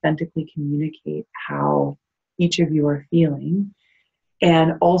to authentically communicate how each of you are feeling,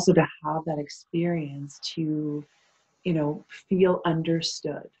 and also to have that experience to, feel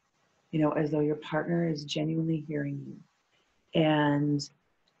understood, as though your partner is genuinely hearing you. And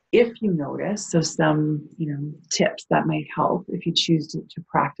if you notice, so some, tips that might help if you choose to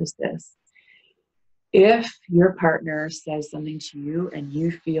practice this. If your partner says something to you and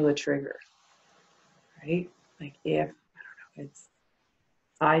you feel a trigger, right? Like if,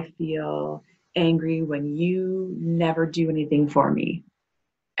 I feel angry when you never do anything for me.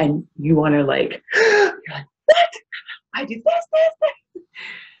 And you want to you're like, what? I do this.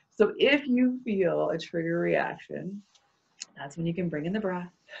 So if you feel a trigger reaction, that's when you can bring in the breath.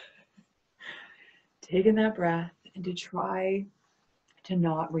 Take in that breath and to try to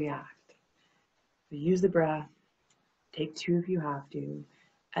not react. So use the breath, take 2 if you have to,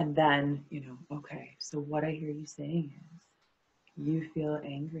 and then, okay, so what I hear you saying is, you feel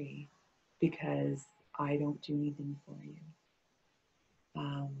angry because I don't do anything for you.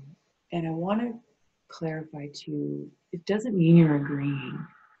 And I want to clarify too, it doesn't mean you're agreeing,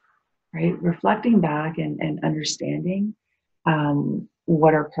 right? Reflecting back and understanding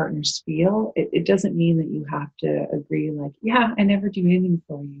what our partners feel, it doesn't mean that you have to agree like, yeah, I never do anything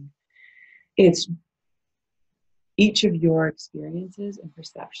for you. It's each of your experiences and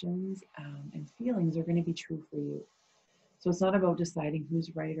perceptions and feelings are going to be true for you. So it's not about deciding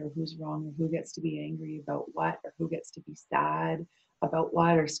who's right or who's wrong or who gets to be angry about what or who gets to be sad about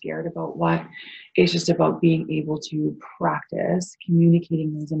what or scared about what. It's just about being able to practice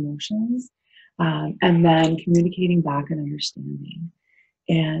communicating those emotions and then communicating back and understanding.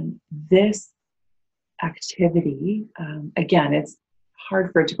 And this activity. Again, it's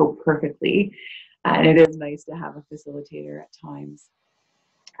hard for it to go perfectly, and it is nice to have a facilitator at times,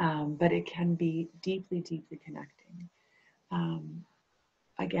 but it can be deeply, deeply connecting.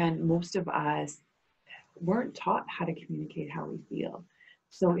 Again, most of us weren't taught how to communicate how we feel.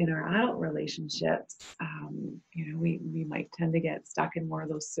 So in our adult relationships, we might tend to get stuck in more of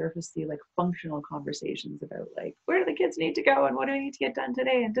those surfacey, like functional conversations about like, where do the kids need to go and what do I need to get done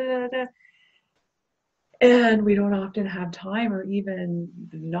today and da da da. And we don't often have time or even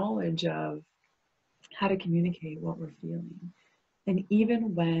the knowledge of how to communicate what we're feeling. And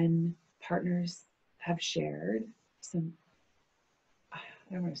even when partners have shared some, I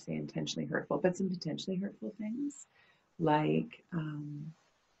don't want to say intentionally hurtful, but some potentially hurtful things, like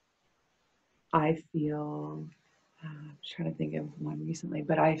I feel, I'm trying to think of one recently,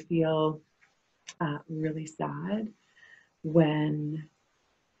 but I feel really sad when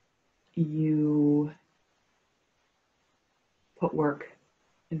you put work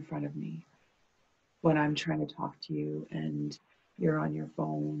in front of me, when I'm trying to talk to you and you're on your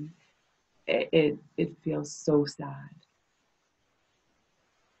phone. It feels so sad.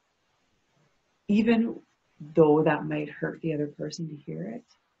 Even though that might hurt the other person to hear it,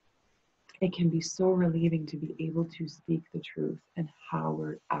 it can be so relieving to be able to speak the truth and how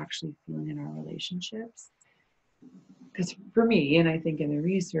we're actually feeling in our relationships. Because for me, and I think in the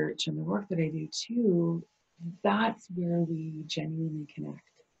research and the work that I do too, that's where we genuinely connect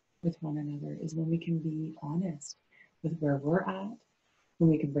with one another, is when we can be honest with where we're at, when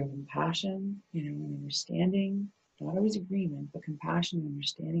we can bring compassion, and understanding, not always agreement, but compassion and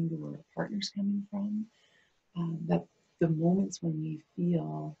understanding to where our partner's coming from. That the moments when we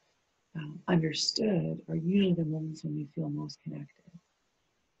feel understood are usually the moments when we feel most connected.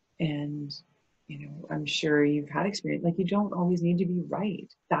 And, I'm sure you've had experience, like you don't always need to be right.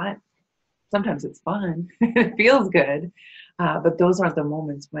 That sometimes it's fun, it feels good, but those aren't the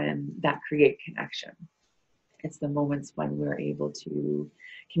moments when that create connection. It's the moments when we're able to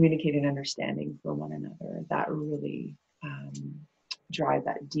communicate an understanding for one another that really drive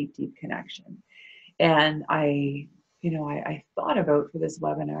that deep, deep connection. And I thought about for this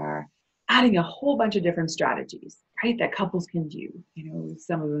webinar, adding a whole bunch of different strategies, right, that couples can do.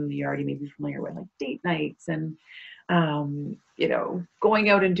 Some of them you already may be familiar with, like date nights and, going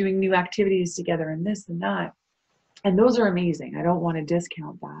out and doing new activities together and this and that. And those are amazing. I don't want to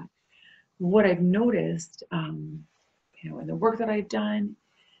discount that. What I've noticed, in the work that I've done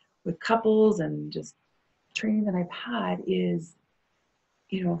with couples and just training that I've had is,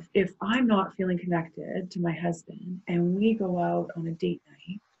 if I'm not feeling connected to my husband and we go out on a date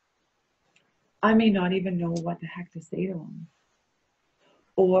night, I may not even know what the heck to say to him.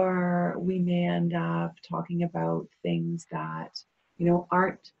 Or we may end up talking about things that,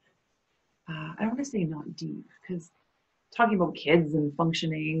 aren't, I don't want to say not deep, because talking about kids and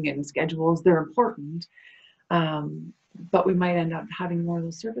functioning and schedules, they're important. But we might end up having more of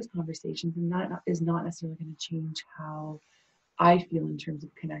those surface conversations, and that is not necessarily going to change how I feel in terms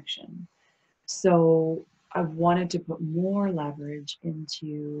of connection. So I wanted to put more leverage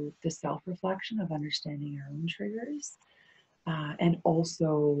into the self-reflection of understanding our own triggers, and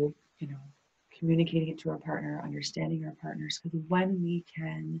also, communicating it to our partner, understanding our partners, because when we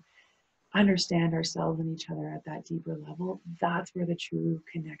can understand ourselves and each other at that deeper level, that's where the true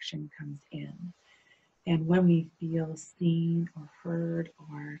connection comes in. And when we feel seen or heard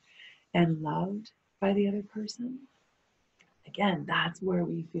and loved by the other person, again, that's where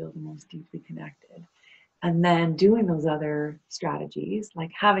we feel the most deeply connected. And then doing those other strategies,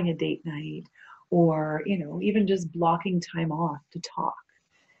 like having a date night, or even just blocking time off to talk,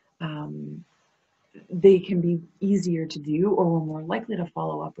 they can be easier to do, or we're more likely to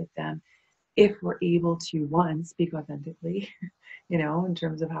follow up with them if we're able to, one, speak authentically, in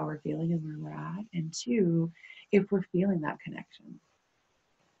terms of how we're feeling and where we're at, and two, if we're feeling that connection.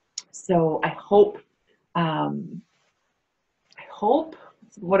 So I hope,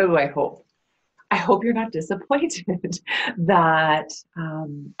 what do I hope? I hope you're not disappointed that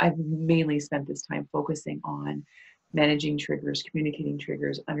I've mainly spent this time focusing on managing triggers, communicating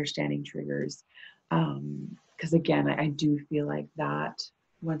triggers, understanding triggers. Because again, I do feel like that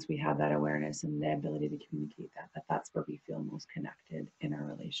once we have that awareness and the ability to communicate that's where we feel most connected in our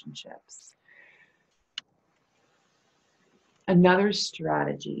relationships. Another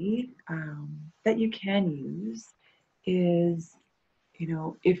strategy that you can use is,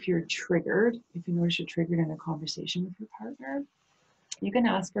 if you're triggered, if you notice you're triggered in a conversation with your partner, you can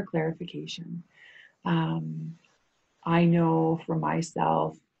ask for clarification. I know for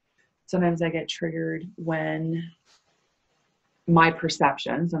myself, sometimes I get triggered when my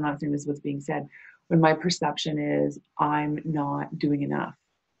perception, so I'm not saying this is what's being said, when my perception is I'm not doing enough,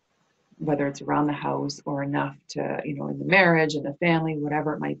 whether it's around the house or enough to, you know, in the marriage, in the family,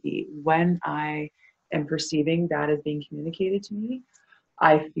 whatever it might be, when I am perceiving that as being communicated to me,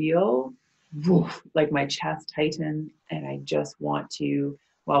 I feel woof, like my chest tighten, and I just want to,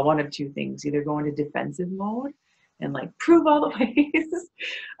 well, one of two things, either go into defensive mode and like prove all the ways,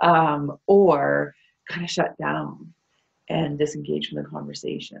 or kind of shut down and disengage from the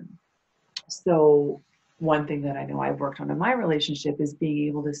conversation. So one thing that I know I've worked on in my relationship is being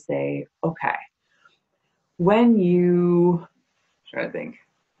able to say, okay, when you, try to think,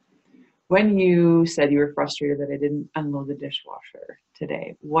 when you said you were frustrated that I didn't unload the dishwasher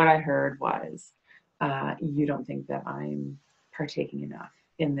today, what I heard was, you don't think that I'm partaking enough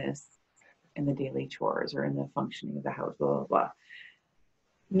in this, in the daily chores or in the functioning of the house, blah, blah, blah.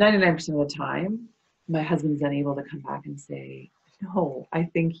 99% of the time, my husband's then able to come back and say, no, I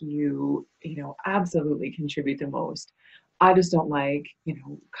think you know, absolutely contribute the most. I just don't like, you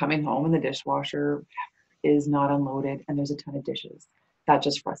know, coming home and the dishwasher is not unloaded and there's a ton of dishes. That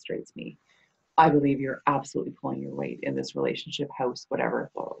just frustrates me. I believe you're absolutely pulling your weight in this relationship, house, whatever,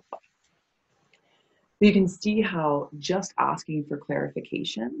 blah, blah, blah. You can see how just asking for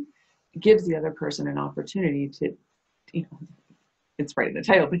clarification gives the other person an opportunity to, you know, it's right in the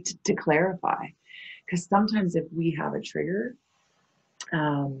title, but to clarify. Because sometimes if we have a trigger,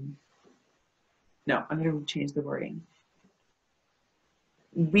 no, I'm going to change the wording.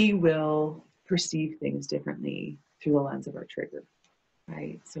 We will perceive things differently through the lens of our trigger,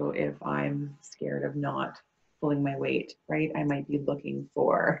 right? So if I'm scared of not pulling my weight, right, I might be looking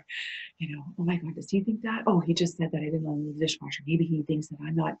for, you know, oh my God, does he think that? Oh, he just said that I didn't unload the dishwasher. Maybe he thinks that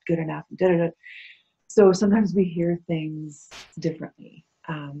I'm not good enough. Da, da, da. So sometimes we hear things differently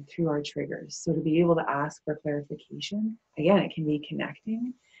through our triggers. So to be able to ask for clarification, again, it can be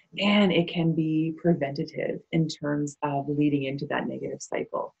connecting and it can be preventative in terms of leading into that negative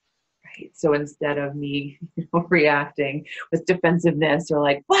cycle, right? So instead of me, you know, reacting with defensiveness or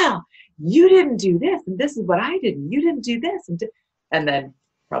like, well, you didn't do this and this is what I did and you didn't do this and then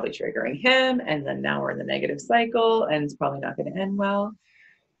probably triggering him, and then now we're in the negative cycle and it's probably not going to end well.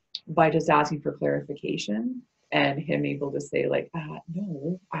 By just asking for clarification and him able to say like,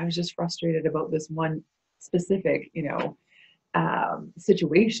 no, I was just frustrated about this one specific, you know,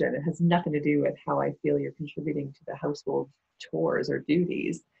 situation. It has nothing to do with how I feel you're contributing to the household chores or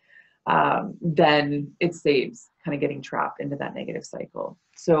duties. Then it saves kind of getting trapped into that negative cycle.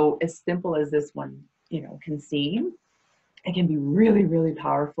 So as simple as this one, you know, can seem, it can be really, really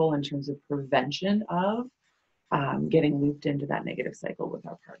powerful in terms of prevention of getting looped into that negative cycle with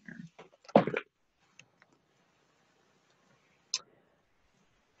our partner.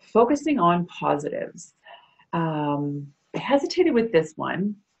 Focusing on positives. I hesitated with this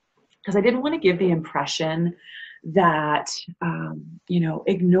one because I didn't want to give the impression that, you know,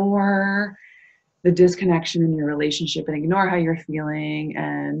 ignore the disconnection in your relationship and ignore how you're feeling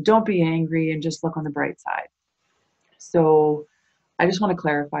and don't be angry and just look on the bright side. So I just want to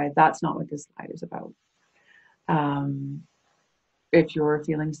clarify that's not what this slide is about. If you're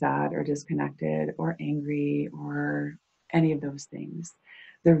feeling sad or disconnected or angry or any of those things,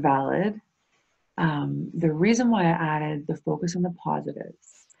 they're valid. The reason why I added the focus on the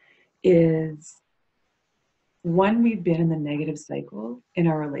positives is when we've been in the negative cycle in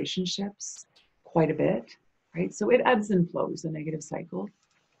our relationships quite a bit, right? So it ebbs and flows, the negative cycle.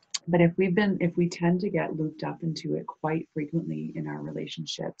 But if we tend to get looped up into it quite frequently in our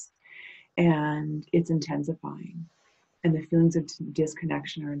relationships and it's intensifying and the feelings of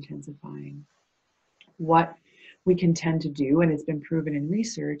disconnection are intensifying, what we can tend to do, and it's been proven in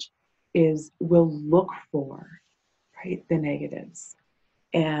research, is we'll look for, right, the negatives.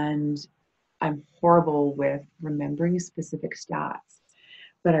 And I'm horrible with remembering specific stats,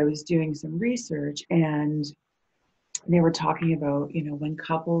 but I was doing some research and they were talking about, you know, when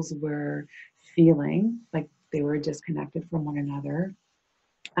couples were feeling like they were disconnected from one another,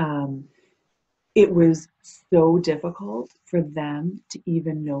 it was so difficult for them to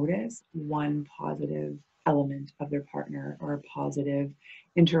even notice one positive element of their partner or a positive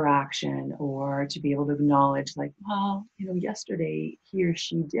interaction, or to be able to acknowledge like, well, you know, yesterday he or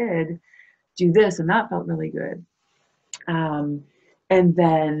she did do this and that felt really good. And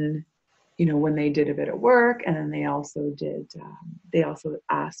then, you know, when they did a bit of work, and then they also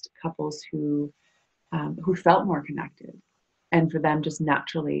asked couples who felt more connected. And for them, just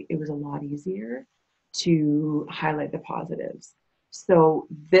naturally, it was a lot easier to highlight the positives. So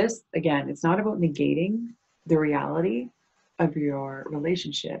this, again, it's not about negating the reality of your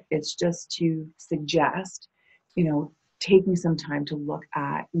relationship. It's just to suggest, you know, taking some time to look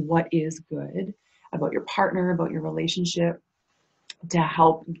at what is good about your partner, about your relationship, to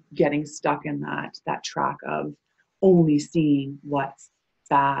help getting stuck in that track of only seeing what's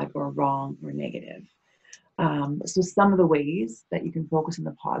bad or wrong or negative. So some of the ways that you can focus on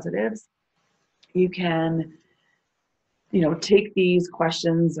the positives, you can, take these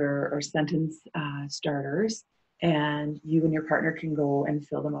questions or sentence starters, and you and your partner can go and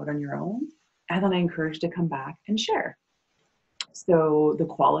fill them out on your own. And then I encourage you to come back and share. So the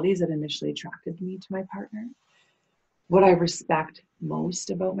qualities that initially attracted me to my partner, what I respect most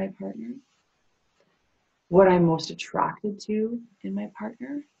about my partner, what I'm most attracted to in my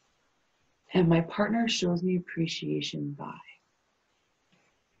partner, and my partner shows me appreciation by.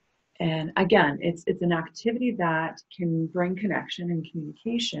 And again, it's an activity that can bring connection and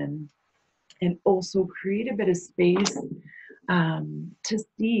communication, and also create a bit of space to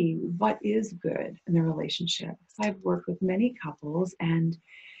see what is good in the relationship. So I've worked with many couples, and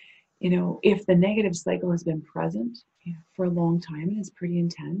if the negative cycle has been present for a long time and it's pretty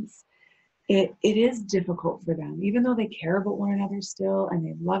intense, it is difficult for them, even though they care about one another still and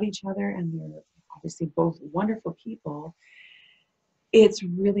they love each other and they're obviously both wonderful people. It's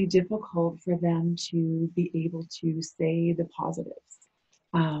really difficult for them to be able to say the positives.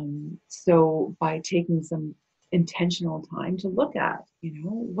 So by taking some intentional time to look at,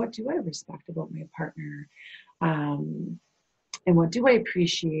 what do I respect about my partner? And what do I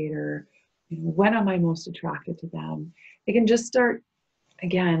appreciate, or when am I most attracted to them? It can just start,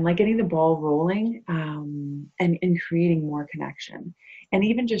 again, like getting the ball rolling, and creating more connection. And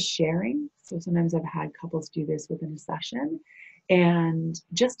even just sharing. So sometimes I've had couples do this within a session, and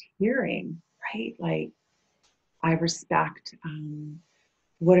just hearing, right? Like, I respect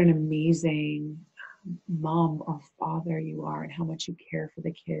what an amazing mom or father you are and how much you care for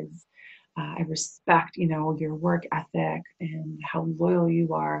the kids. I respect, your work ethic and how loyal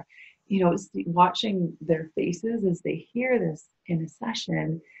you are. Watching their faces as they hear this in a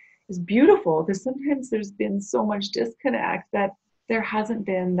session is beautiful, because sometimes there's been so much disconnect that there hasn't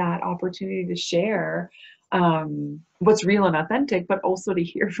been that opportunity to share what's real and authentic, but also to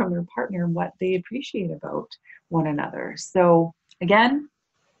hear from their partner what they appreciate about one another. So again,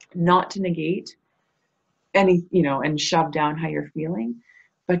 not to negate any, and shove down how you're feeling,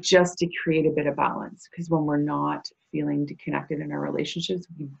 but just to create a bit of balance. Because when we're not feeling connected in our relationships,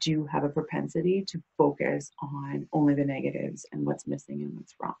 we do have a propensity to focus on only the negatives and what's missing and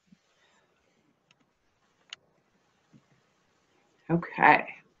what's wrong. Okay.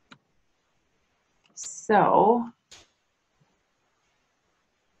 So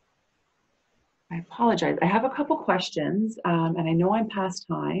I apologize. I have a couple questions, and I know I'm past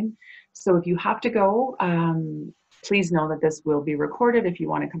time. So if you have to go, please know that this will be recorded if you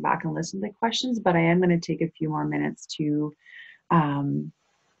want to come back and listen to the questions, but I am going to take a few more minutes to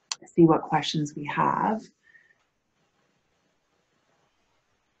see what questions we have.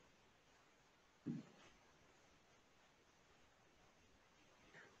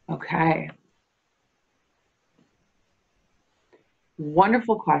 Okay.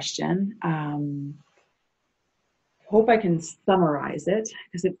 Wonderful question. Hope I can summarize it,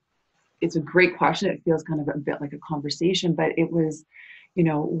 because it's a great question. It feels kind of a bit like a conversation, but it was,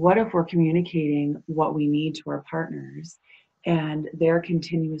 what if we're communicating what we need to our partners and they're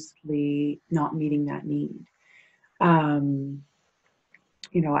continuously not meeting that need? To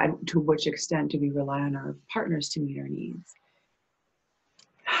which extent do we rely on our partners to meet our needs?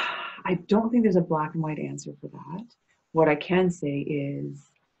 I don't think there's a black and white answer for that. What I can say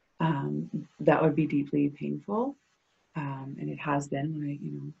is that would be deeply painful, and it has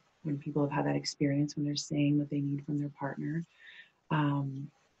been when people have had that experience, when they're saying what they need from their partner, and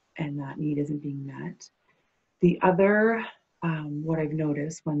that need isn't being met. The other, what I've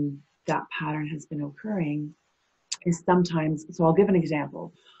noticed when that pattern has been occurring is sometimes, so I'll give an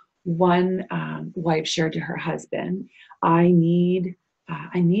example. One wife shared to her husband, I need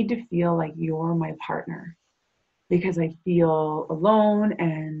to feel like you're my partner, because I feel alone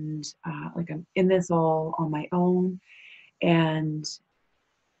and like I'm in this all on my own. And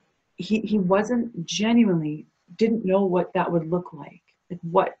he wasn't genuinely, didn't know what that would look like. Like,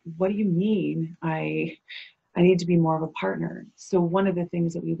 what do you mean? I need to be more of a partner. So one of the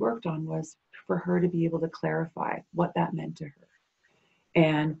things that we worked on was for her to be able to clarify what that meant to her.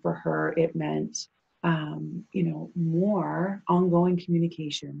 And for her, it meant, more ongoing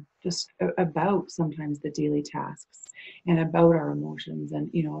communication, just about sometimes the daily tasks and about our emotions and,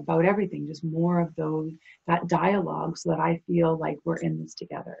 about everything, just more of that dialogue, so that I feel like we're in this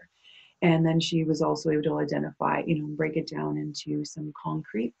together. And then she was also able to identify, break it down into some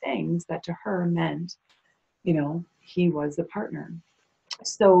concrete things that to her meant, he was the partner.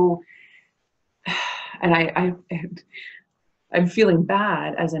 So I'm feeling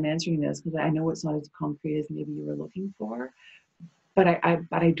bad as I'm answering this because I know it's not as concrete as maybe you were looking for, but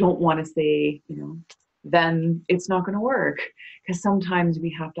I don't want to say, then it's not going to work, because sometimes we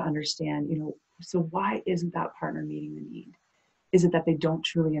have to understand, so why isn't that partner meeting the need? Is it that they don't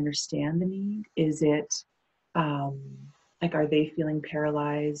truly understand the need? Is it um, like, are they feeling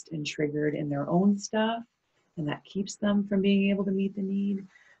paralyzed and triggered in their own stuff, and that keeps them from being able to meet the need?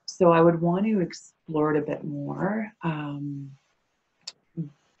 So I would want to explore it a bit more.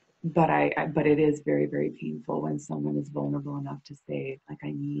 But it is very, very painful when someone is vulnerable enough to say, like,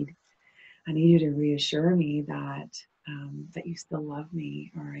 I need you to reassure me that that you still love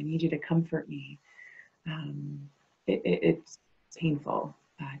me, or I need you to comfort me. It's painful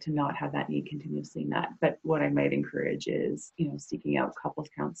to not have that need continuously met. But what I might encourage is, seeking out couples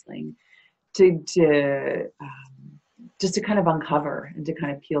counseling to just to kind of uncover and to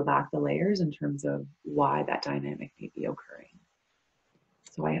kind of peel back the layers in terms of why that dynamic may be occurring.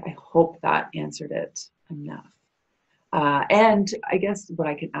 So I hope that answered it enough. And I guess what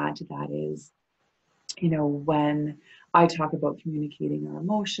I can add to that is, when I talk about communicating our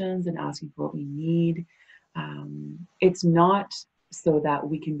emotions and asking for what we need, it's not so that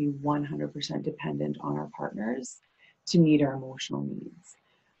we can be 100% dependent on our partners to meet our emotional needs.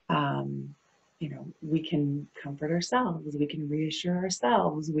 We can comfort ourselves, we can reassure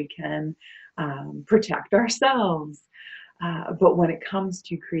ourselves, we can protect ourselves. But when it comes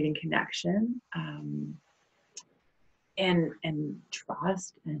to creating connection, and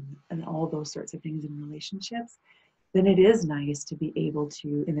trust and all those sorts of things in relationships, then it is nice to be able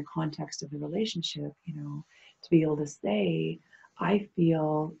to, in the context of the relationship, to be able to say, I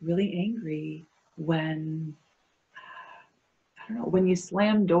feel really angry when, I don't know, when you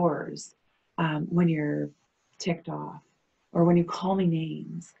slam doors, when you're ticked off, or when you call me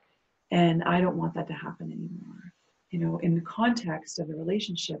names, and I don't want that to happen anymore. In the context of the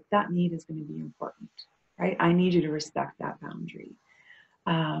relationship, that need is going to be important, right? I need you to respect that boundary.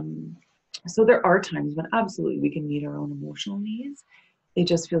 So there are times when absolutely we can meet our own emotional needs. It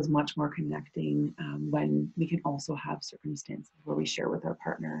just feels much more connecting when we can also have circumstances where we share with our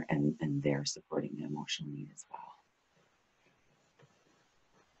partner and they're supporting the emotional need as well.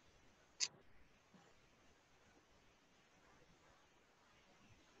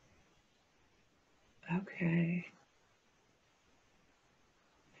 Okay.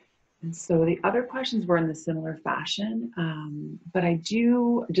 And so the other questions were in the similar fashion, but I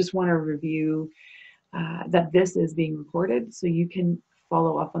do just want to review that this is being recorded, so you can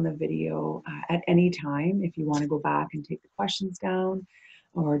follow up on the video at any time if you want to go back and take the questions down,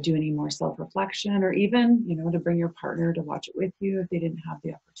 or do any more self-reflection, or even, to bring your partner to watch it with you if they didn't have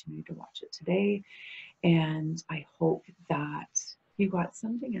the opportunity to watch it today. And I hope that you got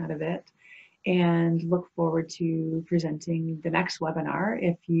something out of it, and look forward to presenting the next webinar.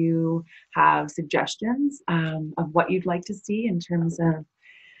 If you have suggestions of what you'd like to see in terms of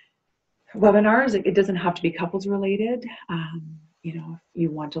webinars, it doesn't have to be couples related. If you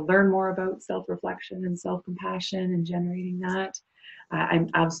want to learn more about self-reflection and self-compassion and generating that,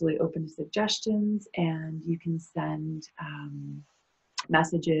 I'm absolutely open to suggestions, and you can send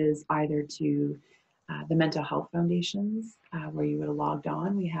messages either to the Mental Health Foundations, where you would have logged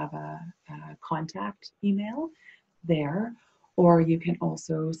on. We have a contact email there, or you can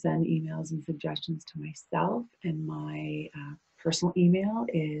also send emails and suggestions to myself, and my personal email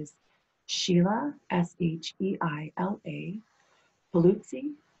is Sheila, Sheila, Paluzzi,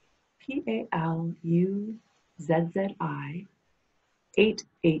 Paluzzi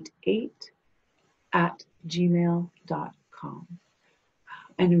 888 at gmail.com.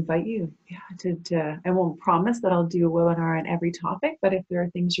 And invite you to I won't promise that I'll do a webinar on every topic, but if there are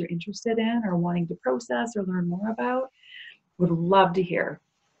things you're interested in or wanting to process or learn more about, would love to hear.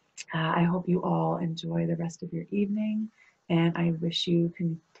 I hope you all enjoy the rest of your evening, and I wish you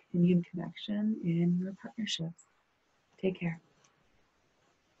continued connection in your partnerships. Take care.